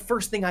it's not the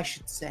first thing I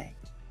should say.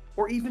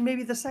 Or even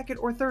maybe the second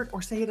or third,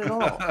 or say it at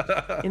all.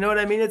 You know what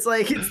I mean? It's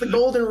like, it's the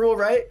golden rule,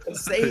 right?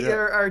 Say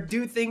or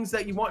do things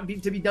that you want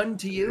to be done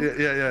to you.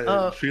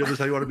 Yeah. Treat others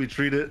how you want to be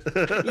treated.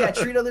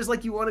 Treat others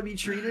like you want to be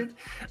treated.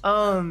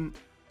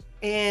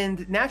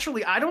 And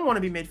naturally, I don't want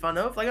to be made fun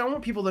of. Like, I don't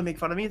want people to make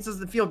fun of me. It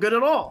doesn't feel good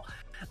at all.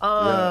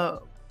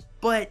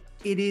 But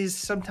it is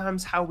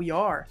sometimes how we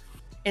are.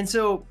 And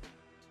so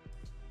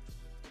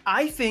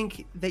I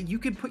think that you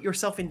could put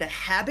yourself into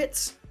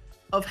habits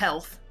of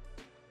health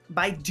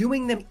by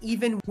doing them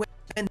even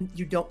when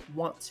you don't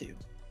want to.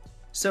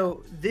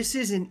 So this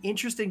is an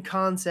interesting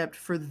concept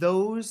for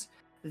those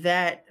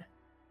that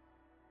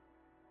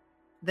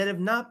have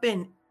not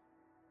been,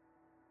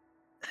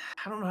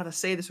 I don't know how to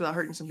say this without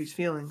hurting somebody's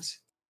feelings.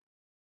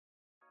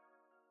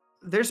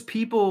 There's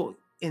people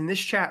in this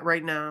chat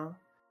right now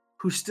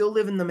who still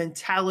live in the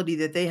mentality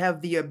that they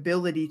have the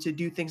ability to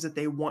do things that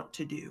they want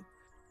to do.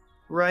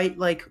 Right?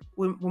 Like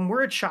when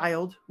we're a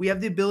child, we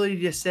have the ability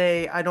to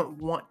say, I don't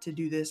want to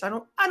do this. I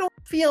don't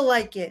feel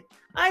like it.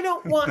 I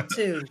don't want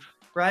to.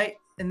 Right?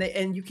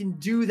 And you can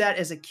do that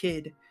as a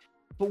kid.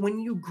 But when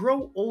you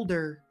grow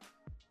older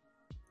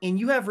and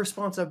you have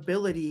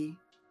responsibility,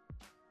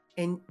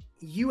 and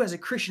you as a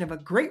Christian have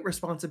a great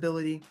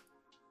responsibility,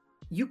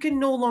 you can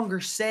no longer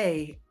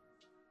say,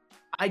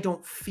 I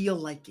don't feel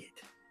like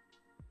it,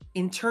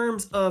 in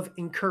terms of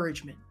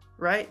encouragement,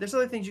 right? There's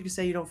other things you can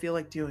say you don't feel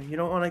like doing. You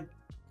don't want to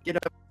get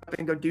up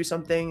and go do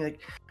something. Like,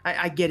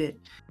 I get it.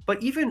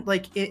 But even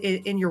like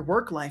in your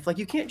work life, like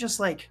you can't just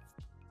like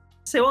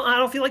say, well, I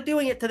don't feel like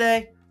doing it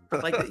today.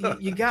 Like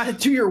you got to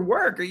do your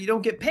work or you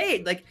don't get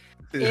paid. Like,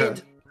 and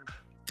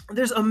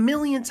there's a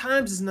million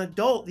times as an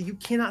adult that you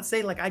cannot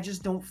say like, I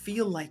just don't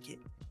feel like it.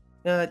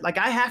 Like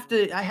I have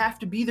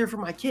to be there for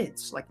my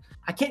kids. Like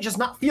I can't just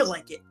not feel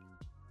like it.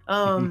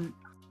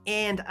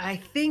 And I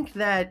think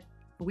that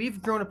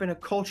we've grown up in a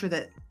culture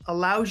that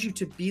allows you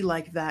to be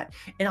like that.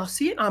 And I'll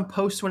see it on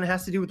posts when it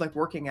has to do with like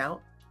working out.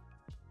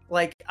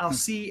 Like I'll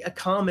see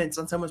comments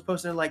on someone's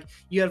post and they're like,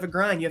 you have a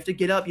grind, you have to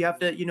get up, you have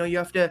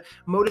to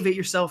motivate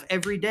yourself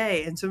every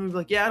day. And someone will be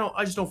like, yeah,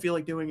 I just don't feel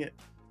like doing it.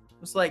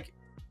 It's like,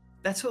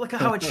 that's what, like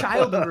how a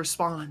child would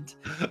respond.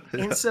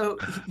 And so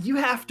you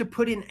have to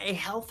put in a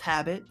health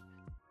habit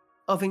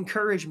of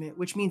encouragement,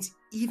 which means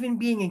even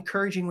being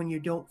encouraging when you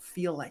don't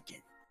feel like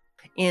it.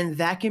 And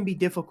that can be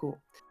difficult.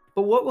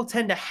 But what will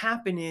tend to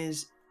happen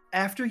is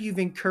after you've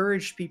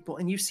encouraged people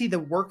and you see the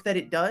work that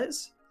it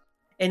does,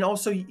 and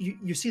also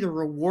you see the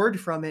reward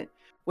from it,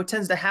 what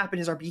tends to happen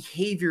is our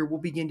behavior will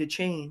begin to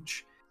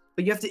change.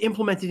 But you have to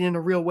implement it in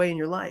a real way in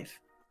your life.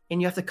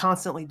 And you have to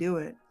constantly do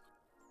it.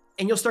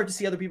 And you'll start to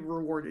see other people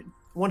rewarded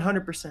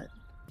 100%.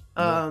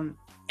 And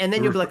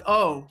then you'll be like,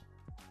 oh,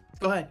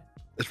 go ahead.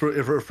 It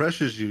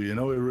refreshes you, you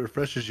know, it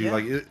refreshes you.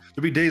 Like there'll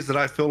be days that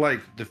I feel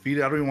like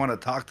defeated. I don't even want to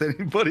talk to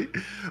anybody.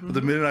 But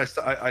the minute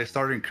I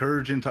started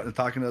encouraging,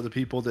 talking to other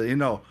people that, you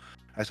know,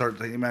 I started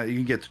thinking, man, you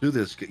can get through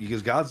this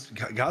because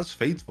God's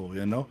faithful,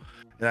 you know.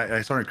 And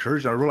I started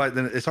encouraging. I realized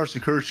then it starts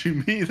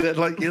encouraging me that,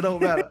 like, you know,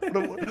 man,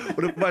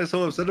 what am I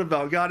so upset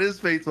about? God is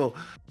faithful.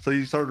 So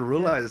you start to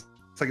realize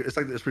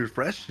it's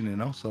refreshing, you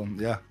know. So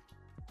yeah,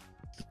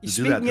 you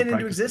speaking it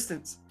into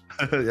existence.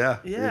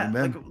 Yeah.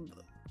 Like,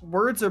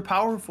 words are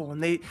powerful,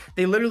 and they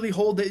literally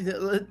hold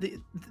the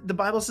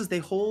Bible says they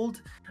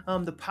hold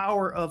the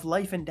power of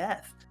life and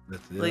death.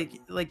 Like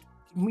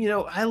you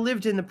know, I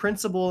lived in the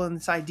principle and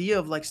this idea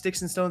of like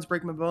sticks and stones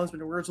break my bones, but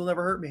the words will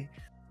never hurt me,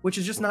 which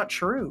is just not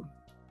true.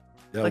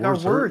 Yeah, Like our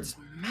words hurt. words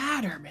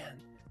matter, man.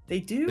 They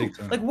do. Big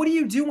time. Like, what do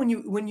you do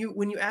when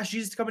you ask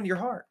Jesus to come into your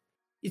heart?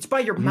 It's by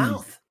your Mm,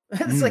 mouth.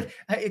 It's mm.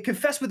 like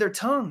confess with their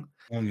tongue.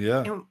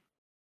 Yeah. And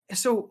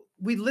so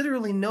we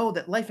literally know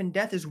that life and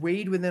death is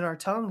weighed within our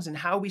tongues and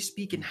how we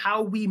speak and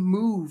how we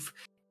move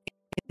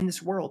in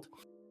this world.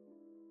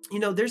 You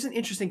know, there's an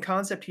interesting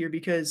concept here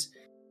because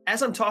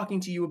as I'm talking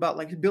to you about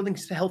like building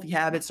healthy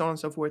habits, so on and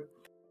so forth,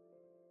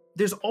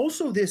 there's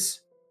also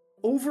this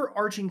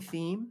overarching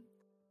theme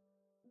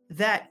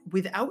that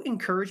without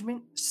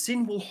encouragement,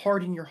 sin will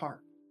harden your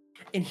heart.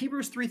 In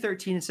Hebrews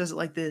 3:13, it says it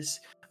like this,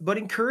 but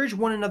encourage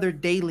one another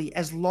daily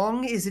as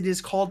long as it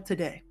is called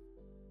today,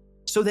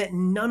 so that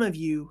none of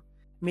you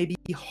may be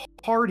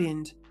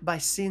hardened by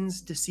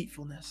sin's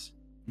deceitfulness.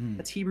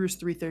 That's Hebrews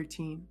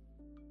 3:13.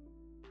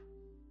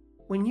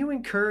 When you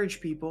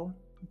encourage people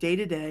day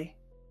to day,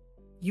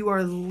 you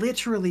are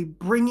literally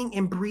bringing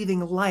and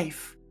breathing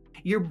life.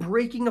 You're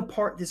breaking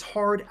apart this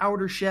hard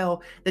outer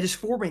shell that is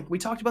forming. We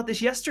talked about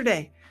this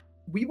yesterday.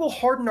 We will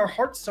harden our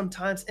hearts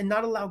sometimes and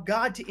not allow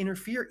God to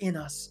interfere in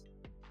us.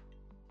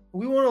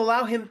 We won't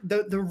allow him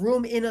the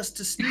room in us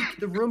to speak,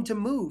 the room to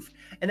move.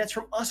 And that's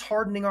from us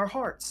hardening our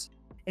hearts.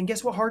 And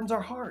guess what hardens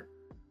our heart?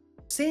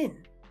 Sin.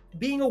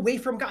 Being away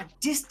from God,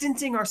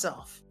 distancing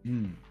ourselves.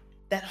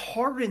 That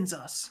hardens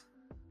us.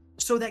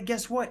 So that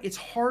guess what? It's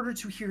harder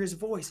to hear his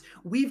voice.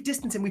 We've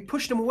distanced him. We've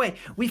pushed him away.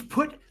 We've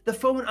put the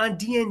phone on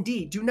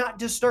DND. Do not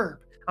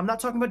disturb. I'm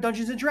not talking about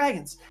Dungeons and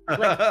Dragons.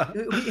 Like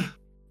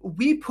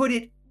we put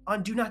it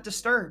on do not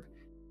disturb.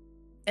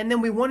 And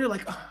then we wonder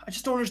like, oh, I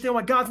just don't understand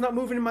why God's not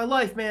moving in my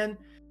life, man.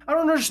 I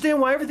don't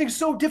understand why everything's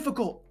so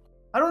difficult.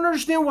 I don't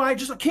understand why I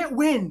can't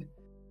win.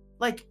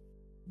 Like,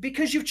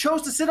 because you've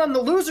chose to sit on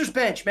the loser's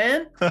bench,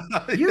 man.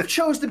 You've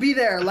chose to be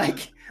there.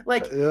 Like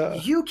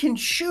you can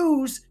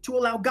choose to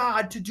allow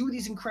God to do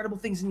these incredible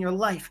things in your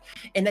life.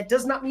 And that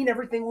does not mean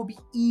everything will be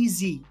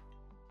easy.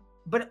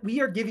 But we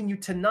are giving you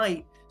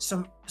tonight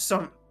some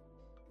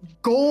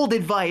gold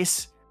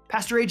advice.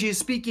 Pastor AJ is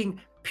speaking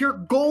pure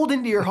gold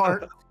into your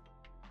heart.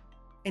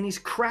 And he's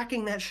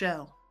cracking that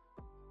shell.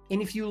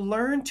 And if you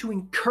learn to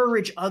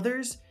encourage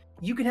others,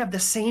 you can have the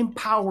same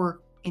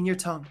power in your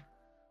tongue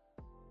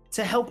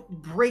to help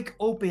break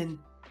open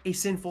a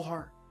sinful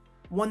heart,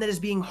 one that is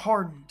being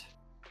hardened.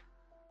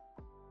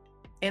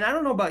 And I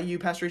don't know about you,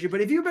 Pastor AJ, but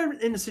have you been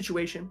in a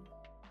situation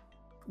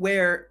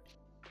where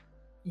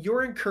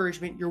your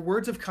encouragement, your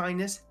words of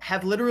kindness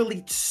have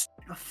literally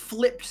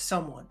flipped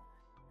someone?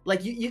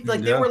 Like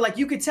they were like,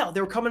 you could tell they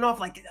were coming off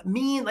like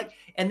mean, like,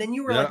 and then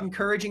you were like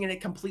encouraging and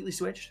it completely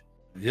switched.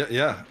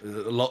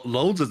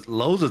 Loads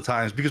of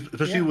times, because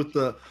especially with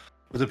the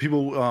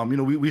people,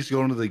 we used to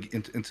go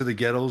into the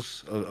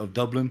ghettos of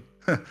Dublin,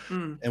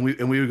 and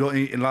we would go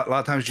in, and a lot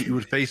of times you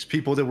would face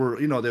people that were,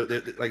 they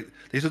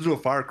used to throw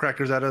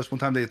firecrackers at us. One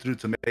time they threw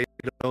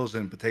tomatoes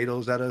and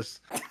potatoes at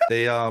us.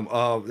 They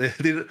no,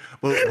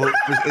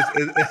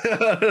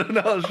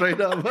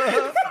 straight up.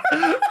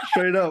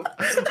 Straight up,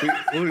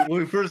 when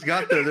we first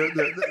got there, they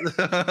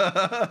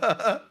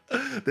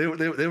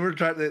were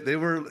trying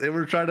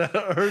to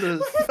hurt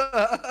us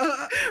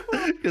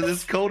because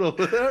it's cold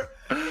over there.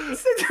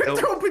 They're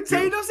throwing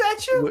potatoes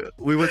at you.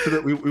 We went to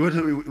the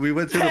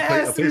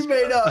place you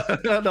made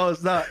up. No,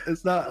 it's not.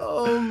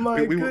 Oh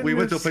my goodness. We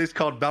went to a place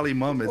called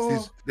Ballymum.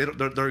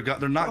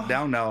 They're knocked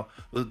down now.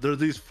 They're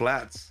these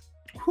flats.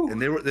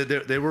 And they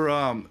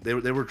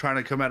were trying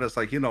to come at us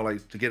like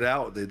to get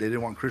out. They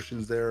didn't want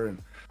Christians there,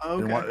 and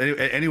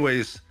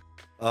anyways,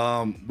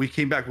 we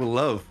came back with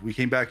love. We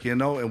came back,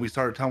 and we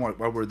started telling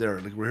why we're there.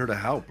 Like, we're here to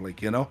help,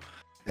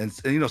 and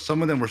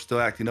some of them were still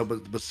acting up,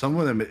 but some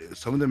of them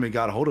it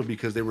got a hold of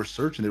because they were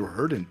searching, they were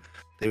hurting.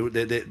 They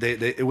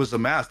it was a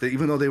mask.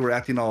 Even though they were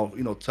acting all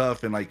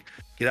tough and like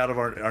get out of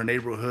our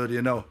neighborhood,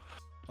 it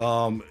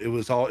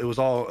was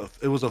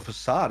a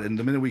facade. And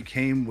the minute we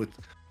came with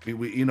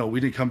we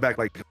didn't come back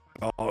like,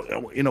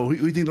 who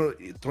you think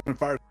throwing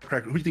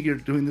firecrackers? Who do you think you're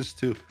doing this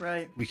to?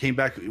 Right. We came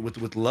back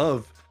with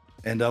love,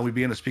 and we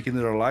began to speak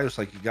into their lives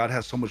like God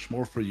has so much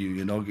more for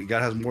you.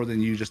 God has more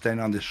than you just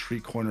standing on this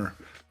street corner,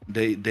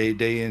 day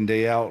in,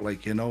 day out.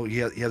 Like, He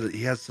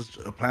has such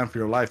a plan for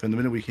your life. And the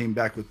minute we came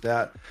back with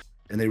that,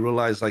 and they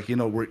realized like, you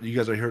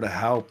guys are here to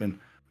help, and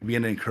we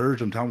began to encourage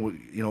them, tell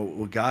them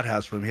what God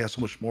has for them. He has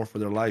so much more for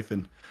their life.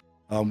 And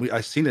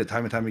I've seen it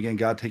time and time again.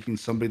 God taking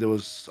somebody that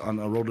was on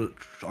the road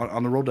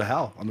to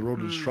hell, on the road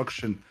to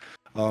destruction.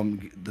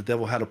 The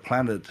devil had a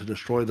plan to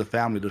destroy the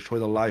family, destroy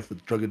the life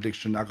with drug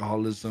addiction,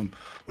 alcoholism,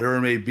 whatever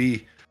it may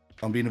be.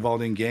 Being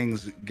involved in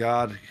gangs,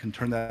 God can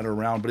turn that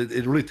around. But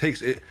it really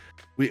takes it.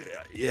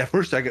 At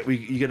first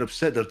you get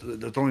upset that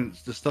they're throwing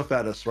the stuff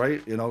at us,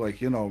 right?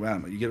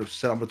 Man, you get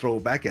upset. I'm gonna throw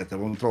it back at them.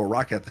 I'm gonna throw a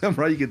rock at them,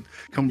 right? You can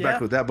come back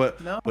with that, but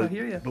I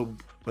hear you.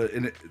 But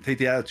take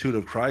the attitude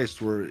of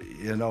Christ, where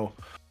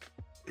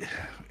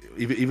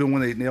even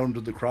when they nailed him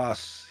to the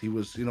cross, he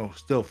was,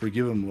 still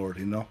forgive him, Lord,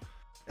 and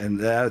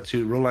the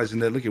attitude, realizing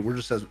that, look, we were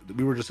just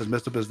as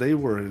messed up as they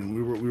were, and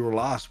we were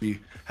lost. We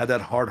had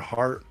that hard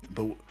heart,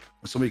 but when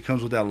somebody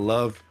comes with that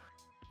love,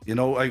 You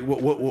know, like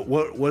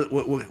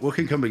what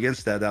can come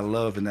against that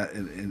love and that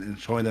and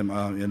showing them,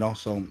 you know.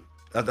 So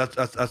that's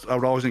I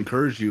would always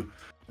encourage you,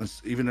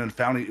 even in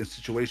family in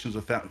situations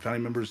with family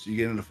members, you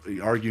get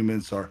into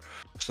arguments or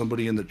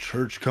somebody in the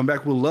church, come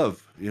back with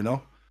love, you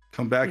know.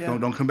 Come back, Yeah.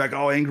 don't come back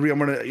all angry. I'm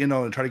gonna, you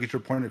know, and try to get your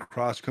point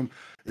across.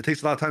 It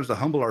takes a lot of times to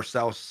humble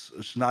ourselves.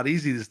 It's not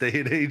easy this day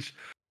and age,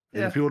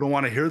 and Yeah. people don't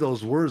want to hear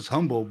those words,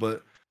 humble,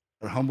 but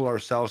or humble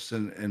ourselves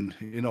and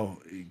you know,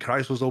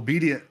 Christ was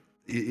obedient,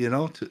 you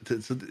know,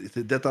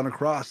 to death on a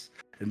cross,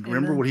 and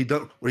remember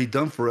Amen. what he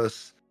done for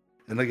us.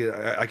 And like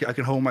I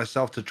can hold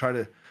myself to try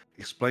to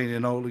explain, you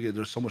know, look,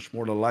 there's so much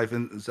more to life,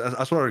 and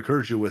that's what I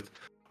encourage you with.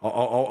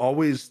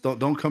 Always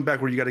don't come back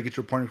where you got to get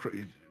your point.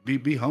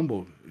 Be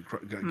humble.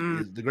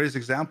 The greatest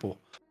example,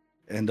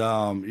 and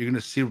you're gonna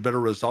see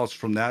better results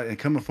from that. And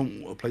coming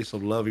from a place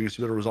of love, you're gonna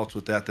see better results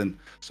with that than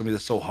somebody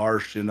that's so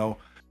harsh, you know.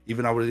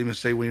 Even I would even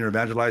say when you're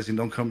evangelizing,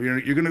 don't come.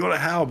 You're gonna go to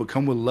hell, but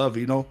come with love.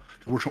 You know,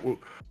 we're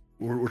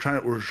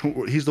trying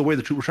to. He's the way,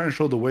 the truth. We're trying to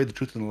show the way, the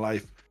truth, and the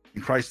life.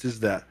 And Christ is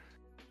that.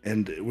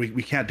 And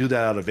we can't do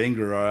that out of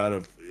anger or out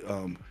of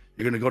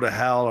you're gonna go to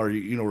hell or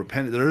you know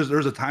repent. There's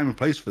a time and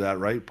place for that,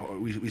 right?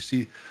 We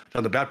see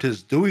John the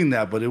Baptist doing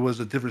that, but it was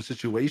a different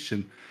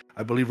situation.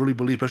 I really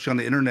believe, especially on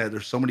the internet,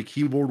 there's so many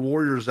keyboard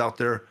warriors out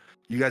there.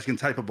 You guys can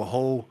type up a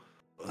whole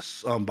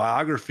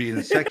biography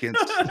in seconds.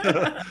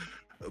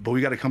 But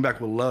we got to come back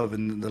with love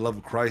and the love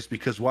of Christ,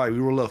 because why? We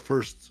were loved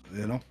first,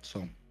 you know.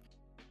 So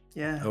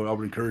Yeah. I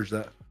would encourage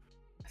that.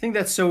 I think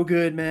that's so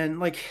good, man.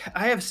 Like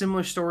I have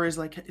similar stories.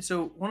 Like,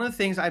 so one of the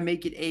things I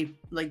make it a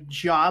like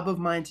job of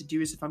mine to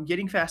do is if I'm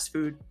getting fast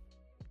food,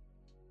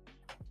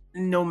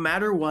 no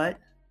matter what,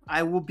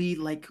 I will be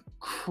like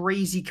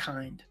crazy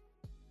kind.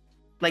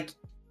 Like,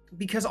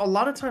 because a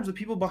lot of times the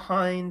people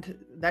behind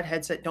that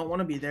headset don't want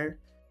to be there.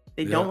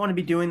 They don't want to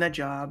be doing that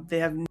job. They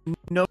have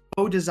no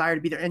desire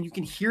to be there. And you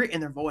can hear it in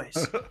their voice.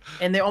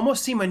 And they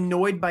almost seem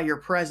annoyed by your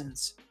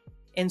presence.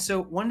 And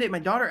so one day my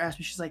daughter asked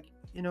me, she's like,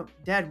 you know,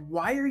 Dad,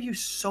 why are you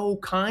so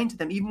kind to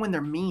them even when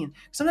they're mean?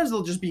 Sometimes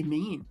they'll just be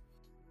mean.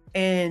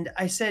 And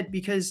I said,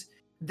 because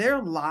their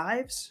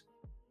lives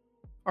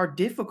are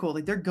difficult.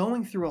 Like they're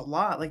going through a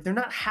lot. Like they're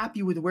not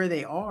happy with where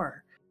they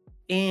are.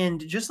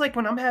 And just like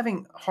when I'm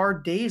having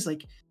hard days,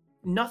 like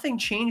nothing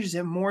changes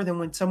it more than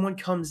when someone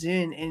comes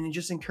in and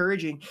just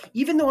encouraging,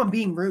 even though I'm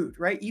being rude,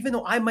 right? Even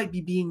though I might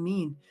be being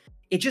mean,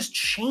 it just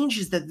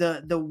changes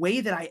the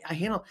way that I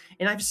handle.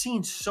 And I've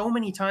seen so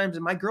many times,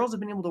 and my girls have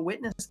been able to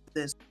witness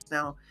this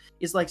now,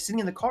 is like sitting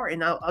in the car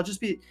and I'll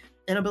just be,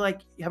 and I'll be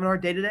like, you having a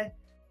hard day today?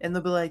 And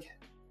they'll be like,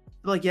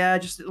 yeah,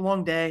 just a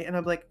long day. And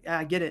I'll be like, yeah,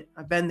 I get it.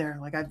 I've been there.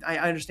 Like, I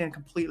understand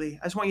completely.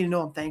 I just want you to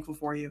know I'm thankful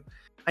for you.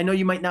 I know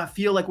you might not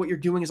feel like what you're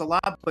doing is a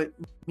lot, but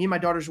me and my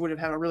daughters would have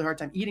had a really hard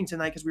time eating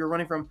tonight because we were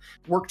running from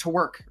work to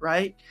work,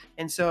 right?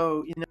 And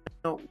so, you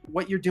know,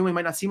 what you're doing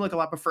might not seem like a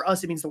lot, but for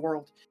us, it means the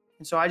world.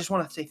 And so I just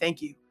want to say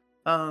thank you.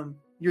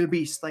 You're the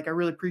beast. Like, I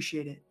really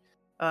appreciate it.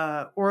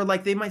 Or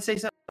like they might say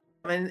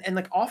something, and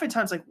like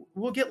oftentimes, like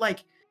we'll get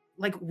like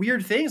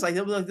weird things. Like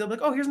they'll be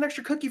like, oh, here's an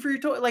extra cookie for your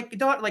toy, like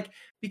daughter, like,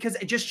 because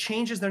it just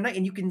changes their night,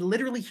 and you can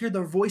literally hear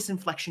their voice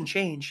inflection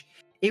change.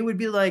 It would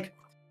be like,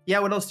 yeah,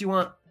 what else do you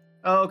want?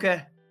 Oh,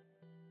 okay.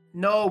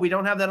 No, we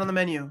don't have that on the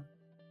menu.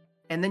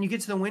 And then you get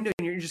to the window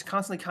and you're just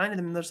constantly kind to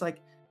them, and there's like,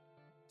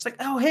 it's like,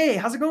 oh, hey,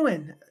 how's it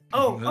going?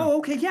 Oh,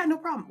 okay, yeah, no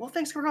problem. Well,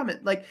 thanks for coming.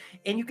 Like,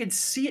 and you can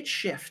see it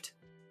shift.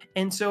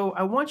 And so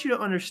I want you to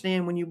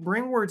understand, when you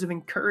bring words of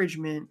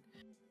encouragement,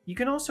 you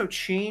can also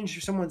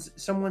change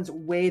someone's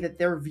way that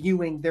they're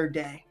viewing their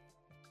day.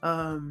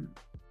 And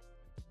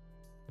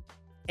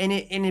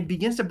it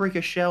begins to break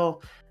a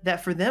shell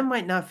that for them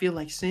might not feel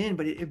like sin,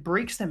 but it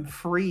breaks them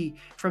free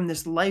from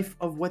this life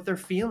of what they're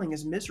feeling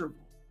is miserable.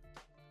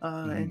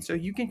 And so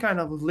you can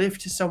kind of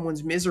lift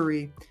someone's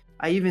misery.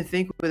 I even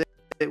think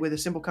with a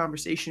simple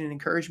conversation and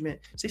encouragement,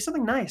 say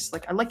something nice,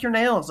 like, I like your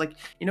nails, like,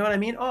 you know what I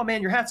mean? Oh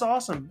man, your hat's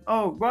awesome.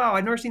 Oh wow,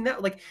 I've never seen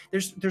that. Like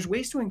there's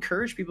ways to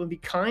encourage people and be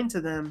kind to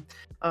them,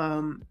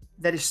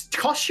 that is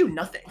costs you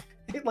nothing.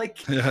 So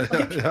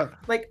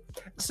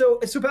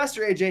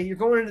Pastor AJ, you're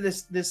going into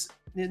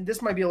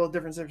this might be a little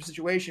different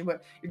situation,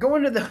 but you're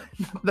going to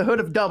the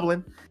hood of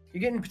Dublin. You're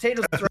getting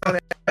potatoes thrown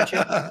at you.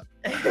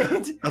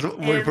 That's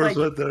when we first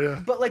went there,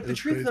 yeah. But like the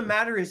truth of the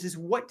matter is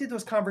what did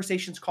those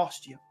conversations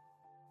cost you?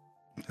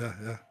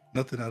 Yeah,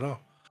 nothing at all.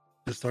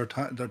 Just our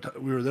time.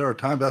 We were there our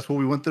time. That's what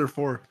we went there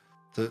for,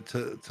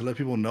 to let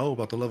people know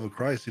about the love of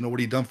Christ. You know what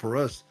He done for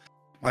us.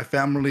 My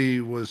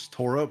family was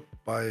tore up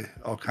by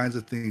all kinds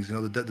of things. You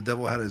know, the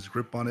devil had his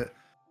grip on it.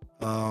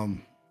 I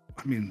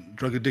mean,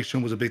 drug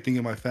addiction was a big thing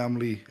in my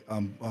family,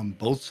 on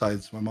both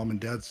sides, my mom and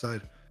dad's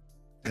side,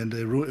 and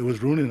it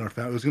was ruining our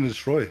family. It was going to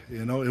destroy.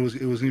 You know, it was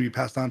going to be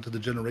passed on to the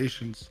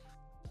generations.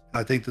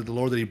 I think that the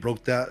Lord, that He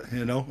broke that,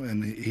 you know,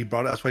 and He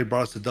brought. That's why He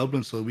brought us to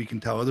Dublin, so that we can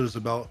tell others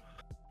about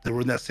that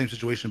we're in that same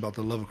situation, about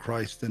the love of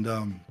Christ. And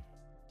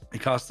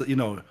it costs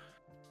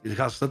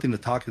nothing to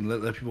talk and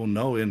let people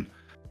know. And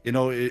you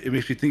know, it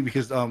makes me think,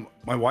 because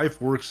my wife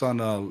works on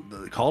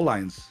the call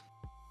lines,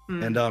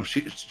 and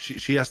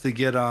she has to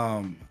get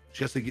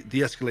She has to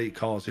de-escalate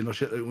calls. You know,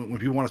 when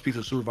people want to speak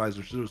to the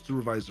supervisor, she's a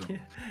supervisor.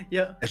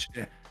 Yeah.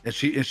 And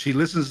she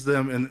listens to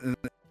them, and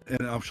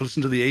she'll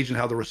listen to the agent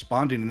how they're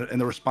responding, and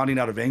they're responding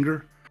out of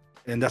anger,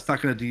 and that's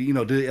not going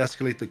to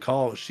de-escalate the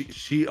call.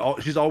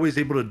 She's always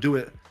able to do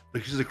it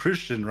because she's a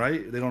Christian,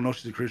 right? They don't know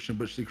she's a Christian,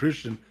 but she's a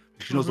Christian.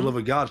 She knows the love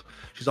of God.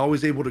 She's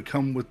always able to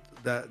come with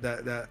that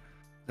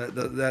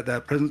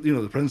presence,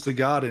 the presence of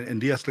God, and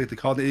de-escalate the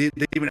call. They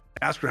even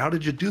ask her, "How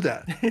did you do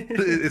that?"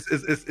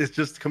 it's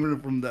just coming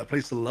from that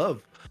place of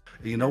love,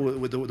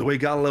 with the way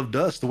God loved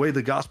us, the way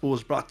the gospel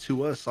was brought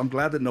to us. I'm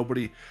glad that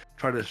nobody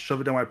tried to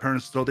shove it down my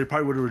parents' throat. They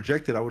probably would have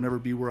rejected. I would never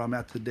be where I'm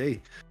at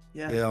today.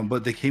 Yeah.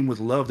 But they came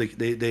with love.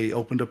 They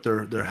opened up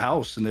their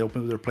house, and they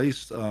opened up their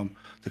place to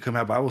come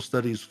have Bible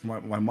studies. For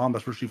my mom,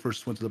 that's where she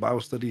first went to the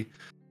Bible study.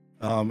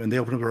 And they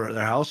opened up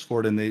their house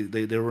for it, and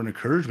they were an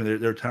encouragement.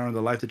 They're telling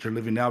the life that you're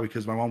living now,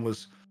 because my mom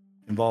was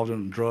involved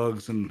in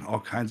drugs and all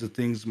kinds of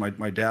things.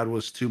 My dad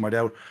was too. My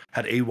dad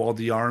had AWOL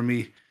the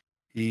army.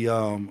 He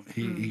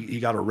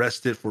got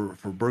arrested for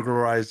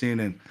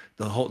burglarizing, and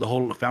the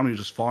whole family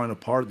was just falling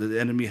apart. The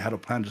enemy had a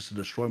plan just to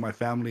destroy my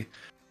family.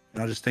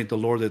 And I just thank the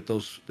Lord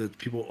that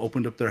people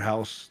opened up their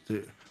house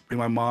to bring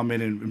my mom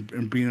in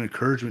and being an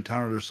encouragement,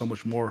 telling her there's so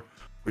much more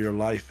for your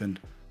life. And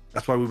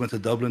that's why we went to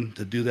Dublin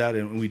to do that.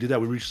 And when we did that,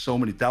 we reached so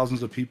many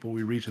thousands of people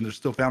we reached, and there's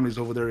still families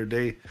over there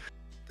today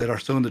that are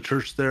still in the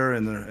church there.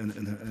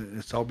 And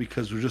it's all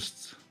because we're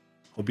just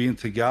obedient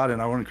to God. And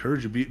I want to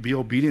encourage you, be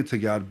obedient to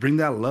God. Bring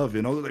that love,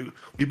 like,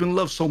 we've been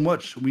loved so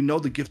much. We know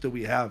the gift that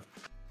we have.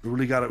 We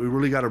really got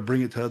to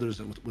bring it to others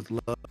with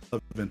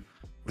love and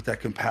with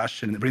that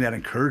compassion, and bring that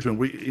encouragement.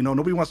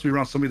 Nobody wants to be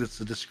around somebody that's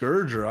a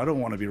discourager. I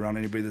don't want to be around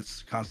anybody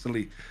that's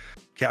constantly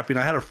capping.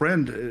 I had a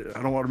friend,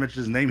 I don't want to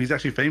mention his name. He's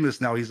actually famous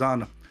now. He's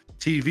on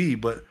TV,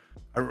 but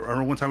I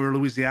remember one time we were in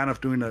Louisiana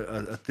doing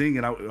a thing,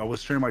 and I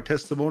was sharing my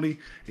testimony.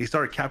 He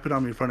started capping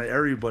on me in front of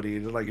everybody,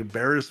 and it like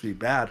embarrassed me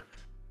bad.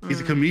 He's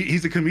a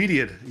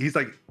comedian. He's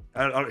like,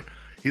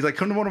 he's like,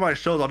 come to one of my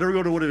shows. I'll never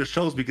go to one of his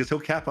shows because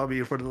he'll cap on me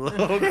in front of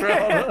the whole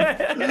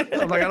crowd.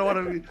 I'm like, I don't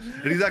want to be.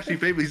 And he's actually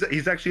famous.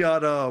 He's actually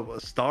on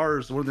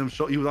Stars, one of them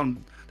shows. He was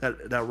on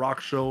that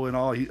rock show and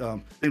all.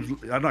 I'm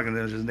not gonna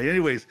mention his name.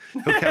 Anyways,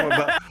 he'll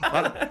cap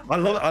I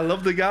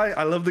love the guy.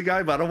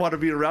 But I don't want to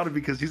be around him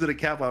because he's gonna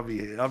cap on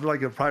me. I'm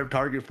like a prime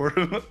target for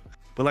him.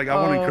 But like, I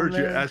want to encourage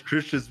you as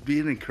Christians, be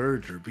an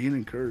encourager.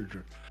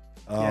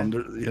 And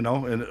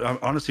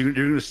honestly, you're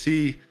going to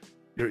see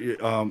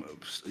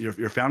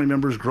your family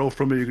members grow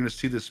from it. You're going to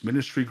see this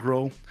ministry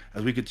grow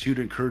as we continue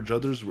to encourage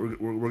others.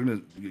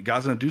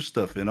 God's going to do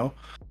stuff,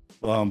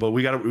 but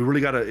we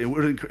really got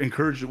to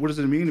encourage. What does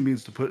it mean? It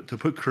means to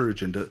put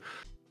courage into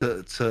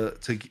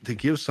to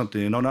give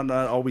something. Not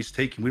always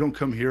taking. We don't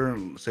come here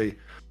and say,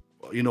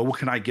 what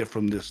can I get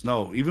from this?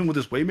 No, even with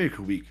this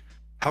Waymaker Week,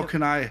 how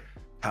can I?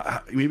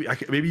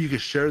 Maybe you can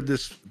share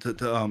this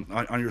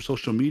on your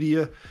social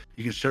media.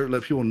 You can share it,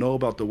 let people know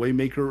about the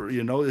Waymaker.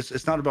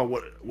 It's not about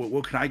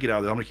what can I get out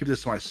of it. I'm gonna keep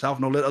this to myself.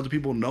 No, let other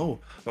people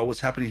know about what's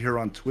happening here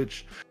on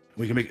Twitch.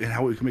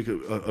 How we can make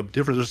a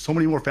difference. There's so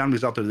many more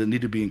families out there that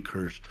need to be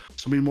encouraged.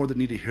 So many more that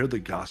need to hear the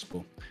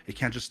gospel. It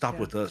can't just stop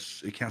with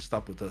us. It can't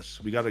stop with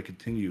us. We got to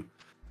continue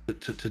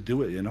to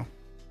do it.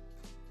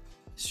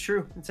 It's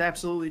true. It's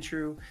absolutely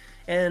true.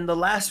 And the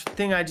last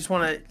thing I just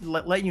want to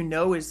let you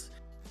know is,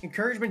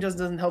 encouragement just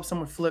doesn't help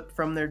someone flip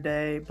from their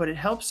day, but it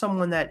helps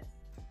someone that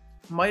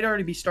might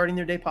already be starting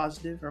their day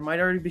positive, or might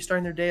already be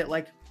starting their day at,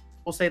 like,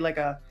 we'll say, like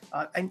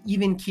an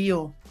even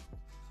keel.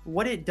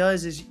 What it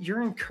does is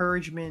your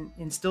encouragement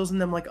instills in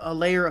them like a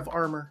layer of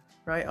armor,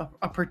 right?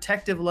 A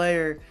protective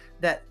layer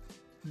that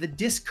the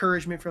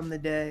discouragement from the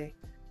day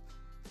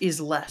is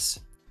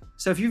less.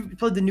 So if you've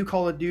played the new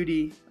Call of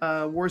Duty,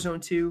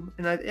 Warzone 2,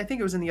 and I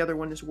think it was in the other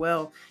one as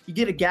well, you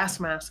get a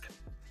gas mask.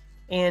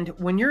 And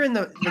when you're in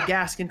the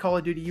gas in Call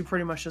of Duty, you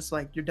pretty much just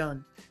like, you're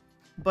done.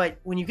 But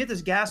when you get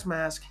this gas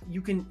mask,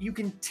 you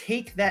can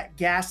take that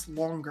gas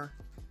longer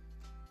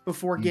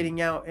before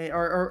getting out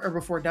or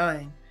before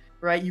dying,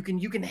 right? You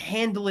can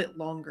handle it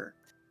longer.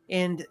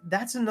 And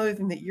that's another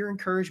thing that your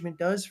encouragement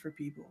does for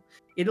people.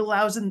 It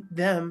allows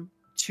them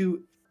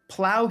to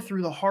plow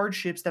through the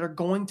hardships that are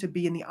going to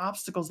be and the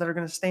obstacles that are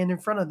going to stand in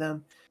front of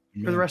them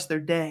for the rest of their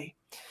day.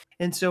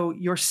 And so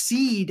your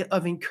seed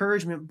of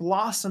encouragement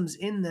blossoms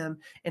in them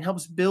and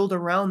helps build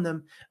around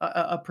them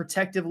a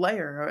protective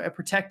layer, a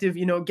protective,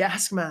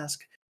 gas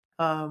mask,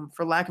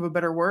 for lack of a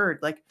better word,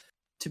 like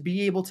to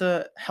be able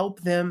to help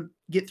them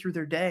get through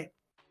their day.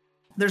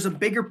 There's a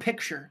bigger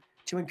picture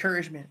to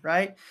encouragement,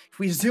 right? If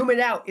we zoom it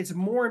out, it's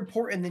more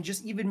important than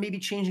just even maybe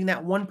changing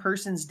that one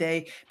person's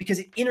day, because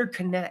it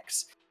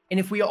interconnects. And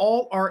if we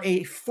all are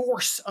a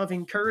force of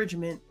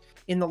encouragement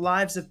in the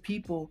lives of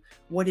people,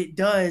 what it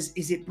does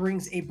is it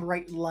brings a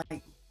bright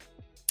light.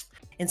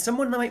 And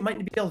someone might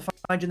be able to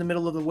find you in the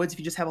middle of the woods if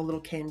you just have a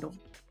little candle.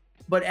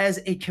 But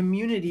as a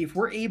community, if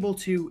we're able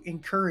to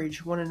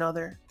encourage one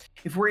another,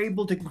 if we're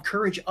able to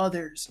encourage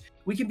others,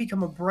 we can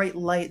become a bright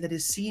light that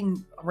is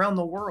seen around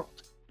the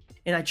world.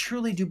 And I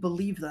truly do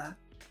believe that.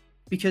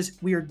 because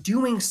we are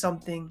doing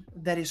something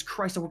that is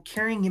Christ, and we're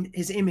carrying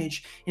his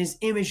image, and his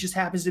image just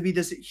happens to be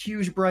this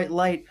huge bright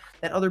light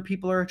that other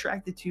people are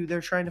attracted to.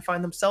 They're trying to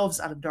find themselves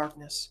out of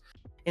darkness.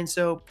 And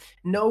so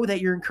know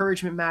that your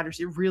encouragement matters.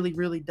 It really,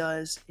 really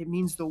does. It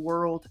means the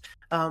world.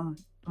 I'm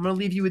going to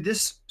leave you with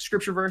this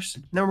scripture verse,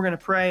 and then we're going to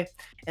pray,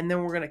 and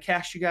then we're going to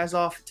cast you guys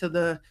off to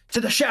the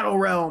shadow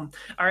realm.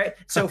 All right.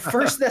 So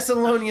 1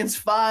 Thessalonians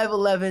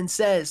 5:11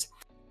 says,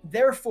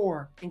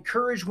 "Therefore,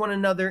 encourage one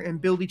another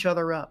and build each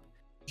other up,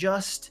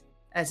 just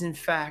as in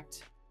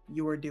fact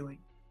you are doing."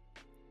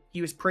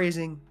 He was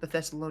praising the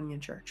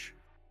Thessalonian church.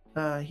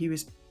 He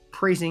was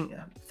praising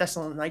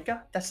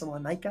Thessalonica.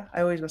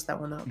 I always mess that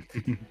one up.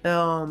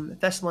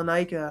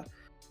 Thessalonica,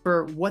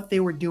 for what they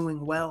were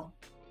doing well.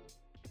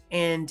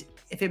 And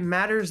if it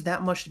matters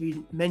that much to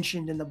be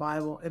mentioned in the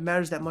Bible, it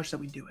matters that much that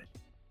we do it.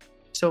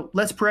 So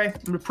let's pray. I'm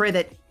going to pray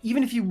that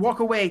even if you walk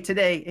away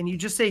today and you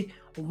just say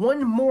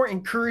one more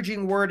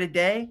encouraging word a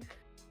day,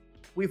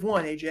 we've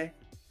won, AJ.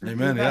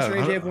 Amen. Pastor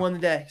AJ have won the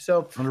day.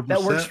 So 100%.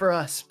 That works for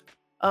us.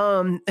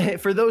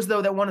 For those,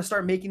 though, that want to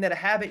start making that a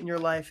habit in your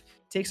life,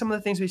 take some of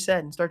the things we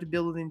said and start to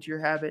build it into your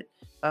habit.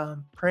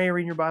 Pray and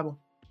read your Bible.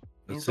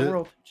 That's the it.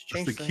 world.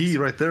 That's the key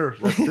right there.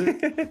 That's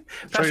it.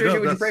 Pastor AJ,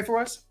 would you pray for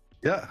us?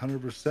 Yeah,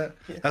 100%.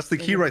 That's the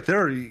key right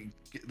there.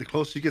 The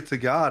closer you get to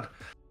God,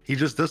 he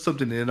just does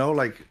something,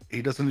 like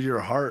he does into your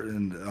heart,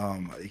 and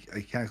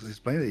I can't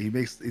explain it. He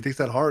takes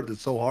that heart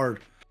that's so hard,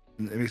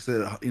 and it makes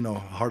it,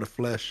 heart of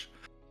flesh.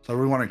 So I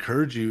really want to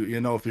encourage you,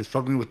 if you're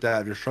struggling with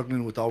that, if you're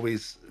struggling with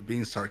always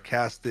being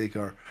sarcastic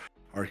or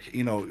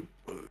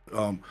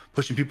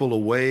pushing people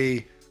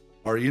away,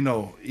 or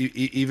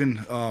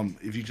even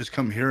if you just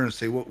come here and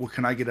say, what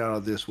can I get out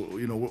of this?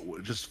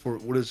 Just for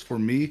what is for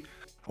me.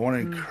 I want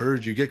to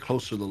encourage you, get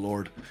closer to the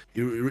Lord.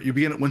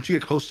 Once you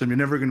get close to him, you're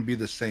never going to be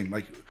the same.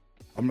 Like,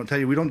 I'm going to tell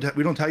you, we don't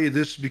tell you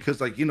this because,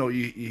 like, you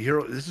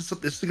hear this is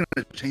going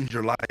to change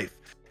your life.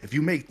 If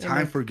you make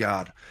time for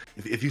God,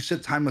 if you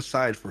set time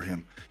aside for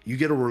him, you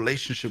get a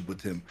relationship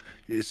with him.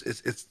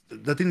 It's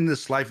nothing in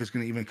this life is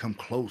going to even come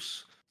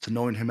close to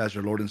knowing him as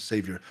your Lord and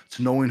Savior,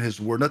 to knowing his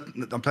word.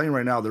 I'm telling you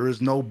right now, there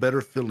is no better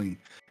feeling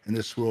in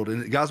this world.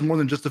 And God's more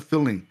than just a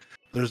feeling.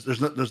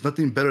 There's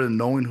nothing better than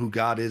knowing who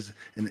God is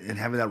and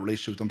having that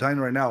relationship with him. I'm telling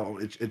you right now,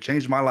 it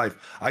changed my life.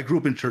 I grew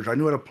up in church. I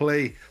knew how to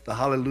play the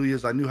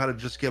hallelujahs. I knew how to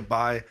just get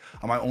by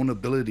on my own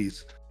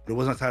abilities. But it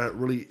wasn't until I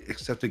really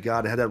accepted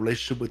God and had that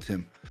relationship with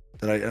him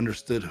that I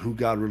understood who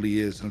God really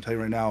is. And I'm telling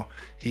you right now,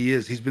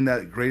 he's been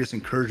that greatest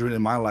encouragement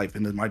in my life,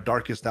 in my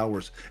darkest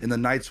hours, in the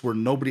nights where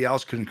nobody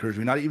else could encourage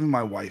me, not even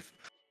my wife.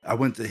 I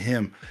went to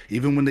him.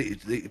 Even when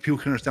people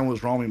couldn't understand what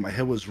was wrong with me, my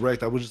head was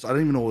wrecked. I didn't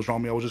even know what was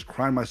wrong with me. I was just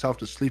crying myself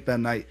to sleep at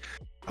night.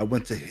 I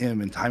went to him,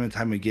 and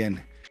time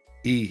again,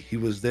 he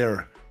was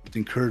there with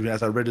encouragement.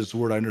 As I read his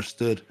word, I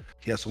understood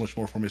he has so much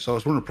more for me. So I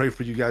was going to pray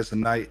for you guys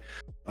tonight.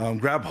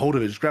 Grab hold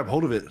of it. Just grab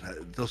hold of it.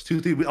 Those two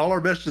things. All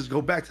our messages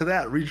go back to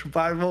that. Read your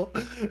Bible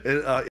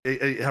and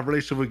have a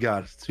relationship with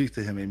God. Speak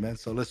to him. Amen.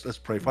 So let's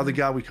pray. Father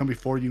God, we come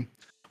before you.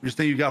 We just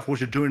thank you, God, for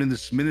what you're doing in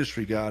this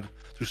ministry, God,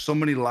 through so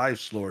many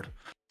lives, Lord.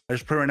 I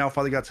just pray right now,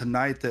 Father God,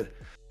 tonight that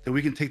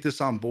we can take this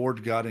on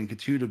board, God, and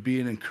continue to be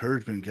an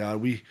encouragement,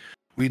 God. We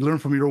learn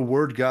from your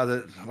word, God,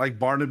 that like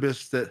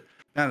Barnabas, that,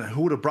 man,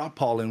 who would have brought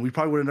Paul in? We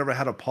probably would have never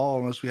had a Paul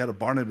unless we had a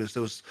Barnabas.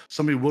 There was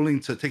somebody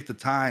willing to take the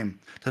time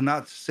to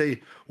not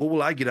say, what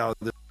will I get out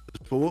of this?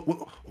 But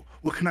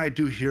what can I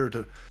do here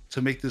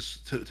to make this,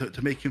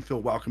 to make him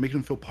feel welcome, make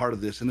him feel part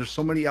of this? And there's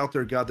so many out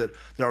there, God, that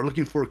are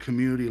looking for a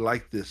community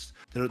like this.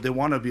 They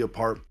want to be a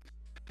part.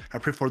 I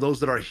pray for those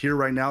that are here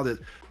right now that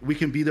we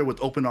can be there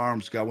with open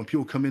arms, God. When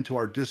people come into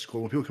our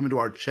Discord, when people come into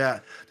our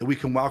chat, that we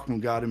can welcome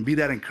them, God, and be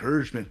that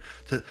encouragement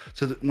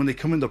when they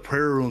come into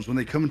prayer rooms, when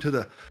they come into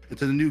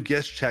the new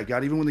guest chat,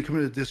 God, even when they come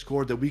into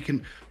Discord, that we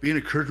can be an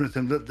encouragement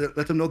to them,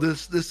 let them know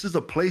this is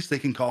a place they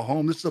can call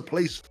home. This is a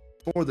place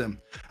for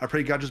them. I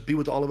pray, God, just be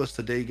with all of us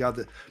today, God,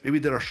 that maybe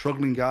that are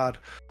struggling, God,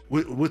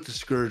 with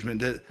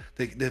discouragement, that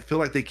they feel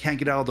like they can't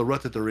get out of the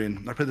rut that they're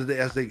in. I pray that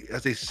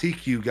as they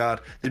seek you,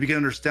 God, they begin to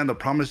understand the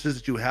promises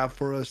that you have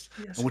for us,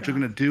 and what you're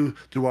going to do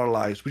through our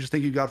lives. We just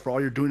thank you, God, for all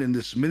you're doing in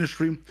this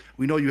ministry.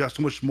 We know you have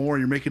so much more,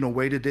 and you're making a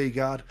way today,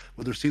 God,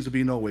 where there seems to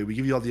be no way. We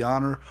give you all the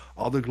honor,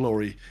 all the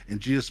glory. In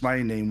Jesus'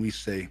 mighty name we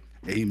say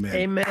amen.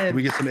 Amen. Can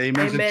we get some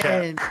amens in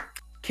chat?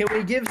 Can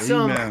we give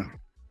some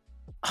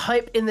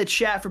hype in the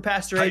chat for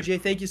Pastor AJ?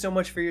 Thank you so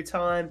much for your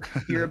time.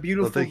 You're a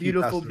beautiful,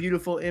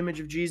 beautiful image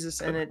of Jesus,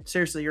 and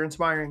seriously, you're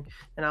inspiring.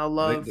 And I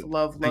love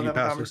having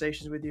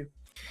conversations with you.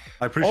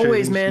 I appreciate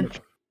always, it. man.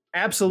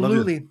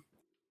 Absolutely.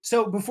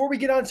 So before we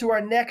get on to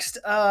our next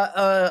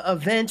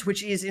event,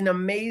 which is an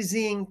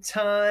amazing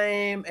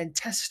time and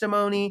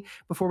testimony,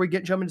 before we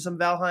jump into some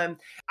Valheim,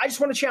 I just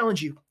want to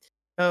challenge you.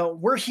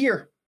 We're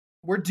here.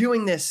 We're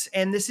doing this,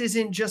 and this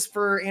isn't just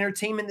for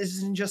entertainment. This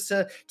isn't just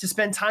to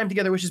spend time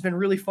together, which has been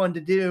really fun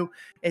to do.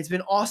 It's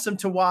been awesome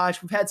to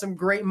watch. We've had some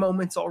great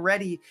moments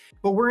already,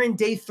 but we're in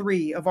day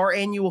 3 of our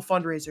annual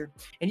fundraiser,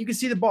 and you can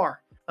see the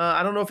bar.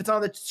 I don't know if it's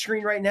on the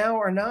screen right now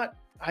or not.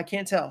 I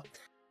can't tell,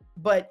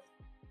 but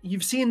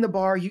you've seen the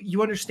bar,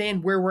 you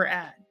understand where we're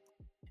at.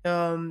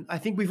 I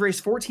think we've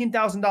raised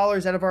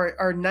 $14,000 out of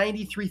our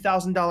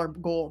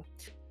 $93,000 goal.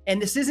 And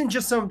this isn't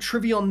just some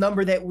trivial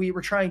number that we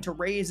were trying to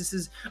raise. This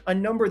is a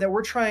number that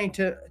we're trying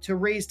to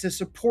raise to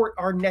support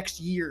our next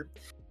year.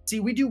 See,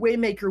 we do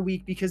Waymaker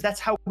Week because that's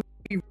how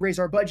we raise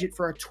our budget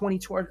for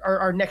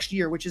our next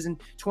year, which is in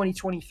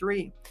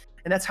 2023.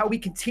 And that's how we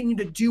continue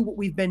to do what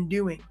we've been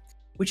doing,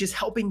 which is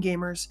helping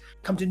gamers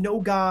come to know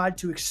God,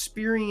 to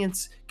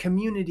experience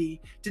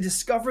community, to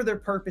discover their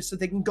purpose so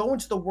they can go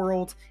into the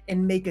world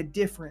and make a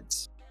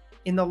difference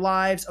in the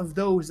lives of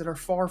those that are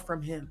far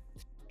from Him.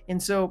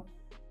 And so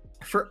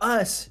for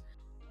us,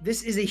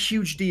 this is a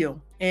huge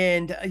deal.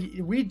 And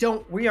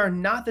we are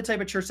not the type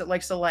of church that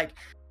likes to like,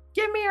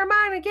 give me your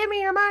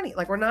money.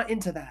 Like, we're not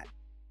into that.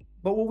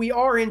 But what we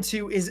are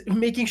into is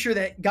making sure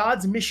that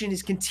God's mission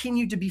is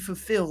continued to be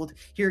fulfilled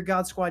here at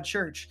God Squad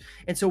Church.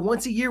 And so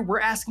once a year, we're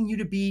asking you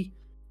to be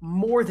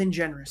more than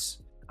generous.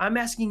 I'm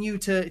asking you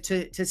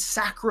to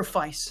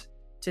sacrifice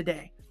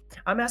today.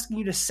 I'm asking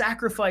you to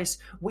sacrifice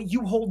what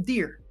you hold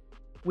dear,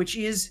 which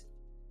is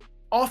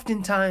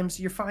oftentimes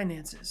your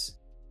finances.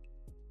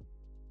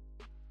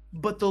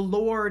 But the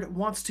Lord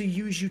wants to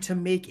use you to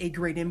make a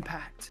great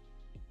impact.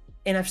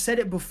 And I've said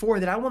it before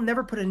that I will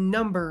never put a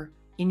number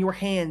in your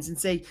hands and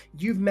say,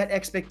 you've met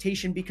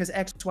expectation because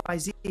X, Y,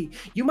 Z.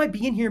 You might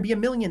be in here and be a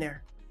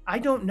millionaire. I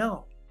don't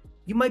know.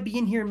 You might be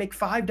in here and make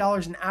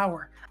 $5 an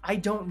hour. I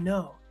don't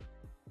know.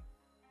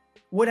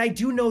 What I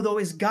do know, though,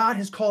 is God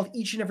has called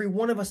each and every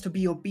one of us to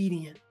be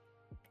obedient.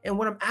 And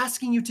what I'm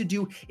asking you to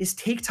do is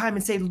take time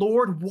and say,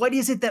 Lord, what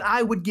is it that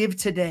I would give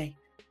today?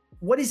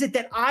 What is it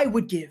that I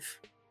would give?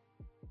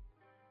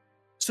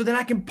 So that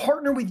I can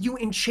partner with you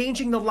in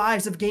changing the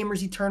lives of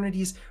gamers'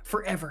 eternities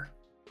forever.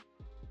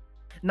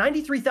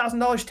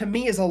 $93,000 to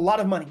me is a lot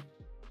of money.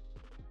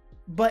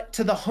 But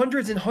to the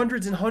hundreds and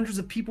hundreds and hundreds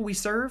of people we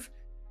serve,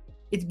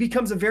 it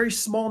becomes a very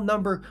small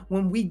number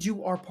when we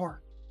do our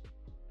part.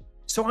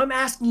 So I'm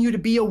asking you to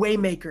be a way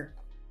maker.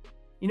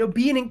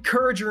 Be an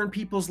encourager in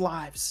people's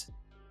lives,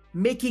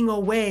 making a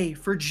way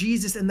for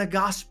Jesus and the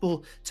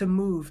gospel to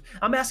move.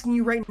 I'm asking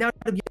you right now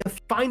to be a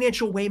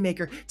financial way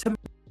maker, to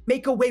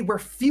make a way where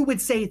few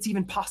would say it's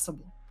even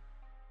possible.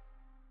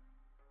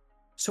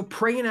 So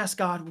pray and ask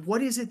God,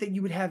 what is it that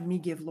you would have me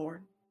give,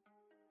 Lord?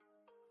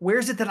 Where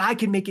is it that I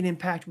can make an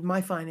impact with my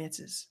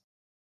finances?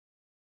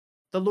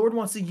 The Lord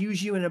wants to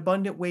use you in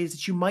abundant ways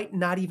that you might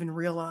not even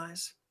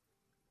realize.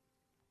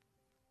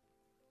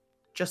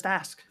 Just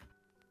ask.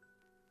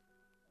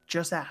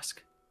 Just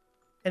ask.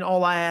 And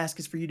all I ask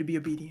is for you to be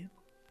obedient.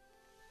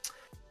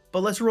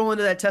 But let's roll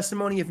into that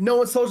testimony. If no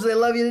one's told you they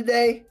love you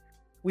today,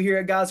 we here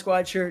at God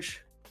Squad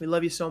Church, we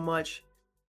love you so much.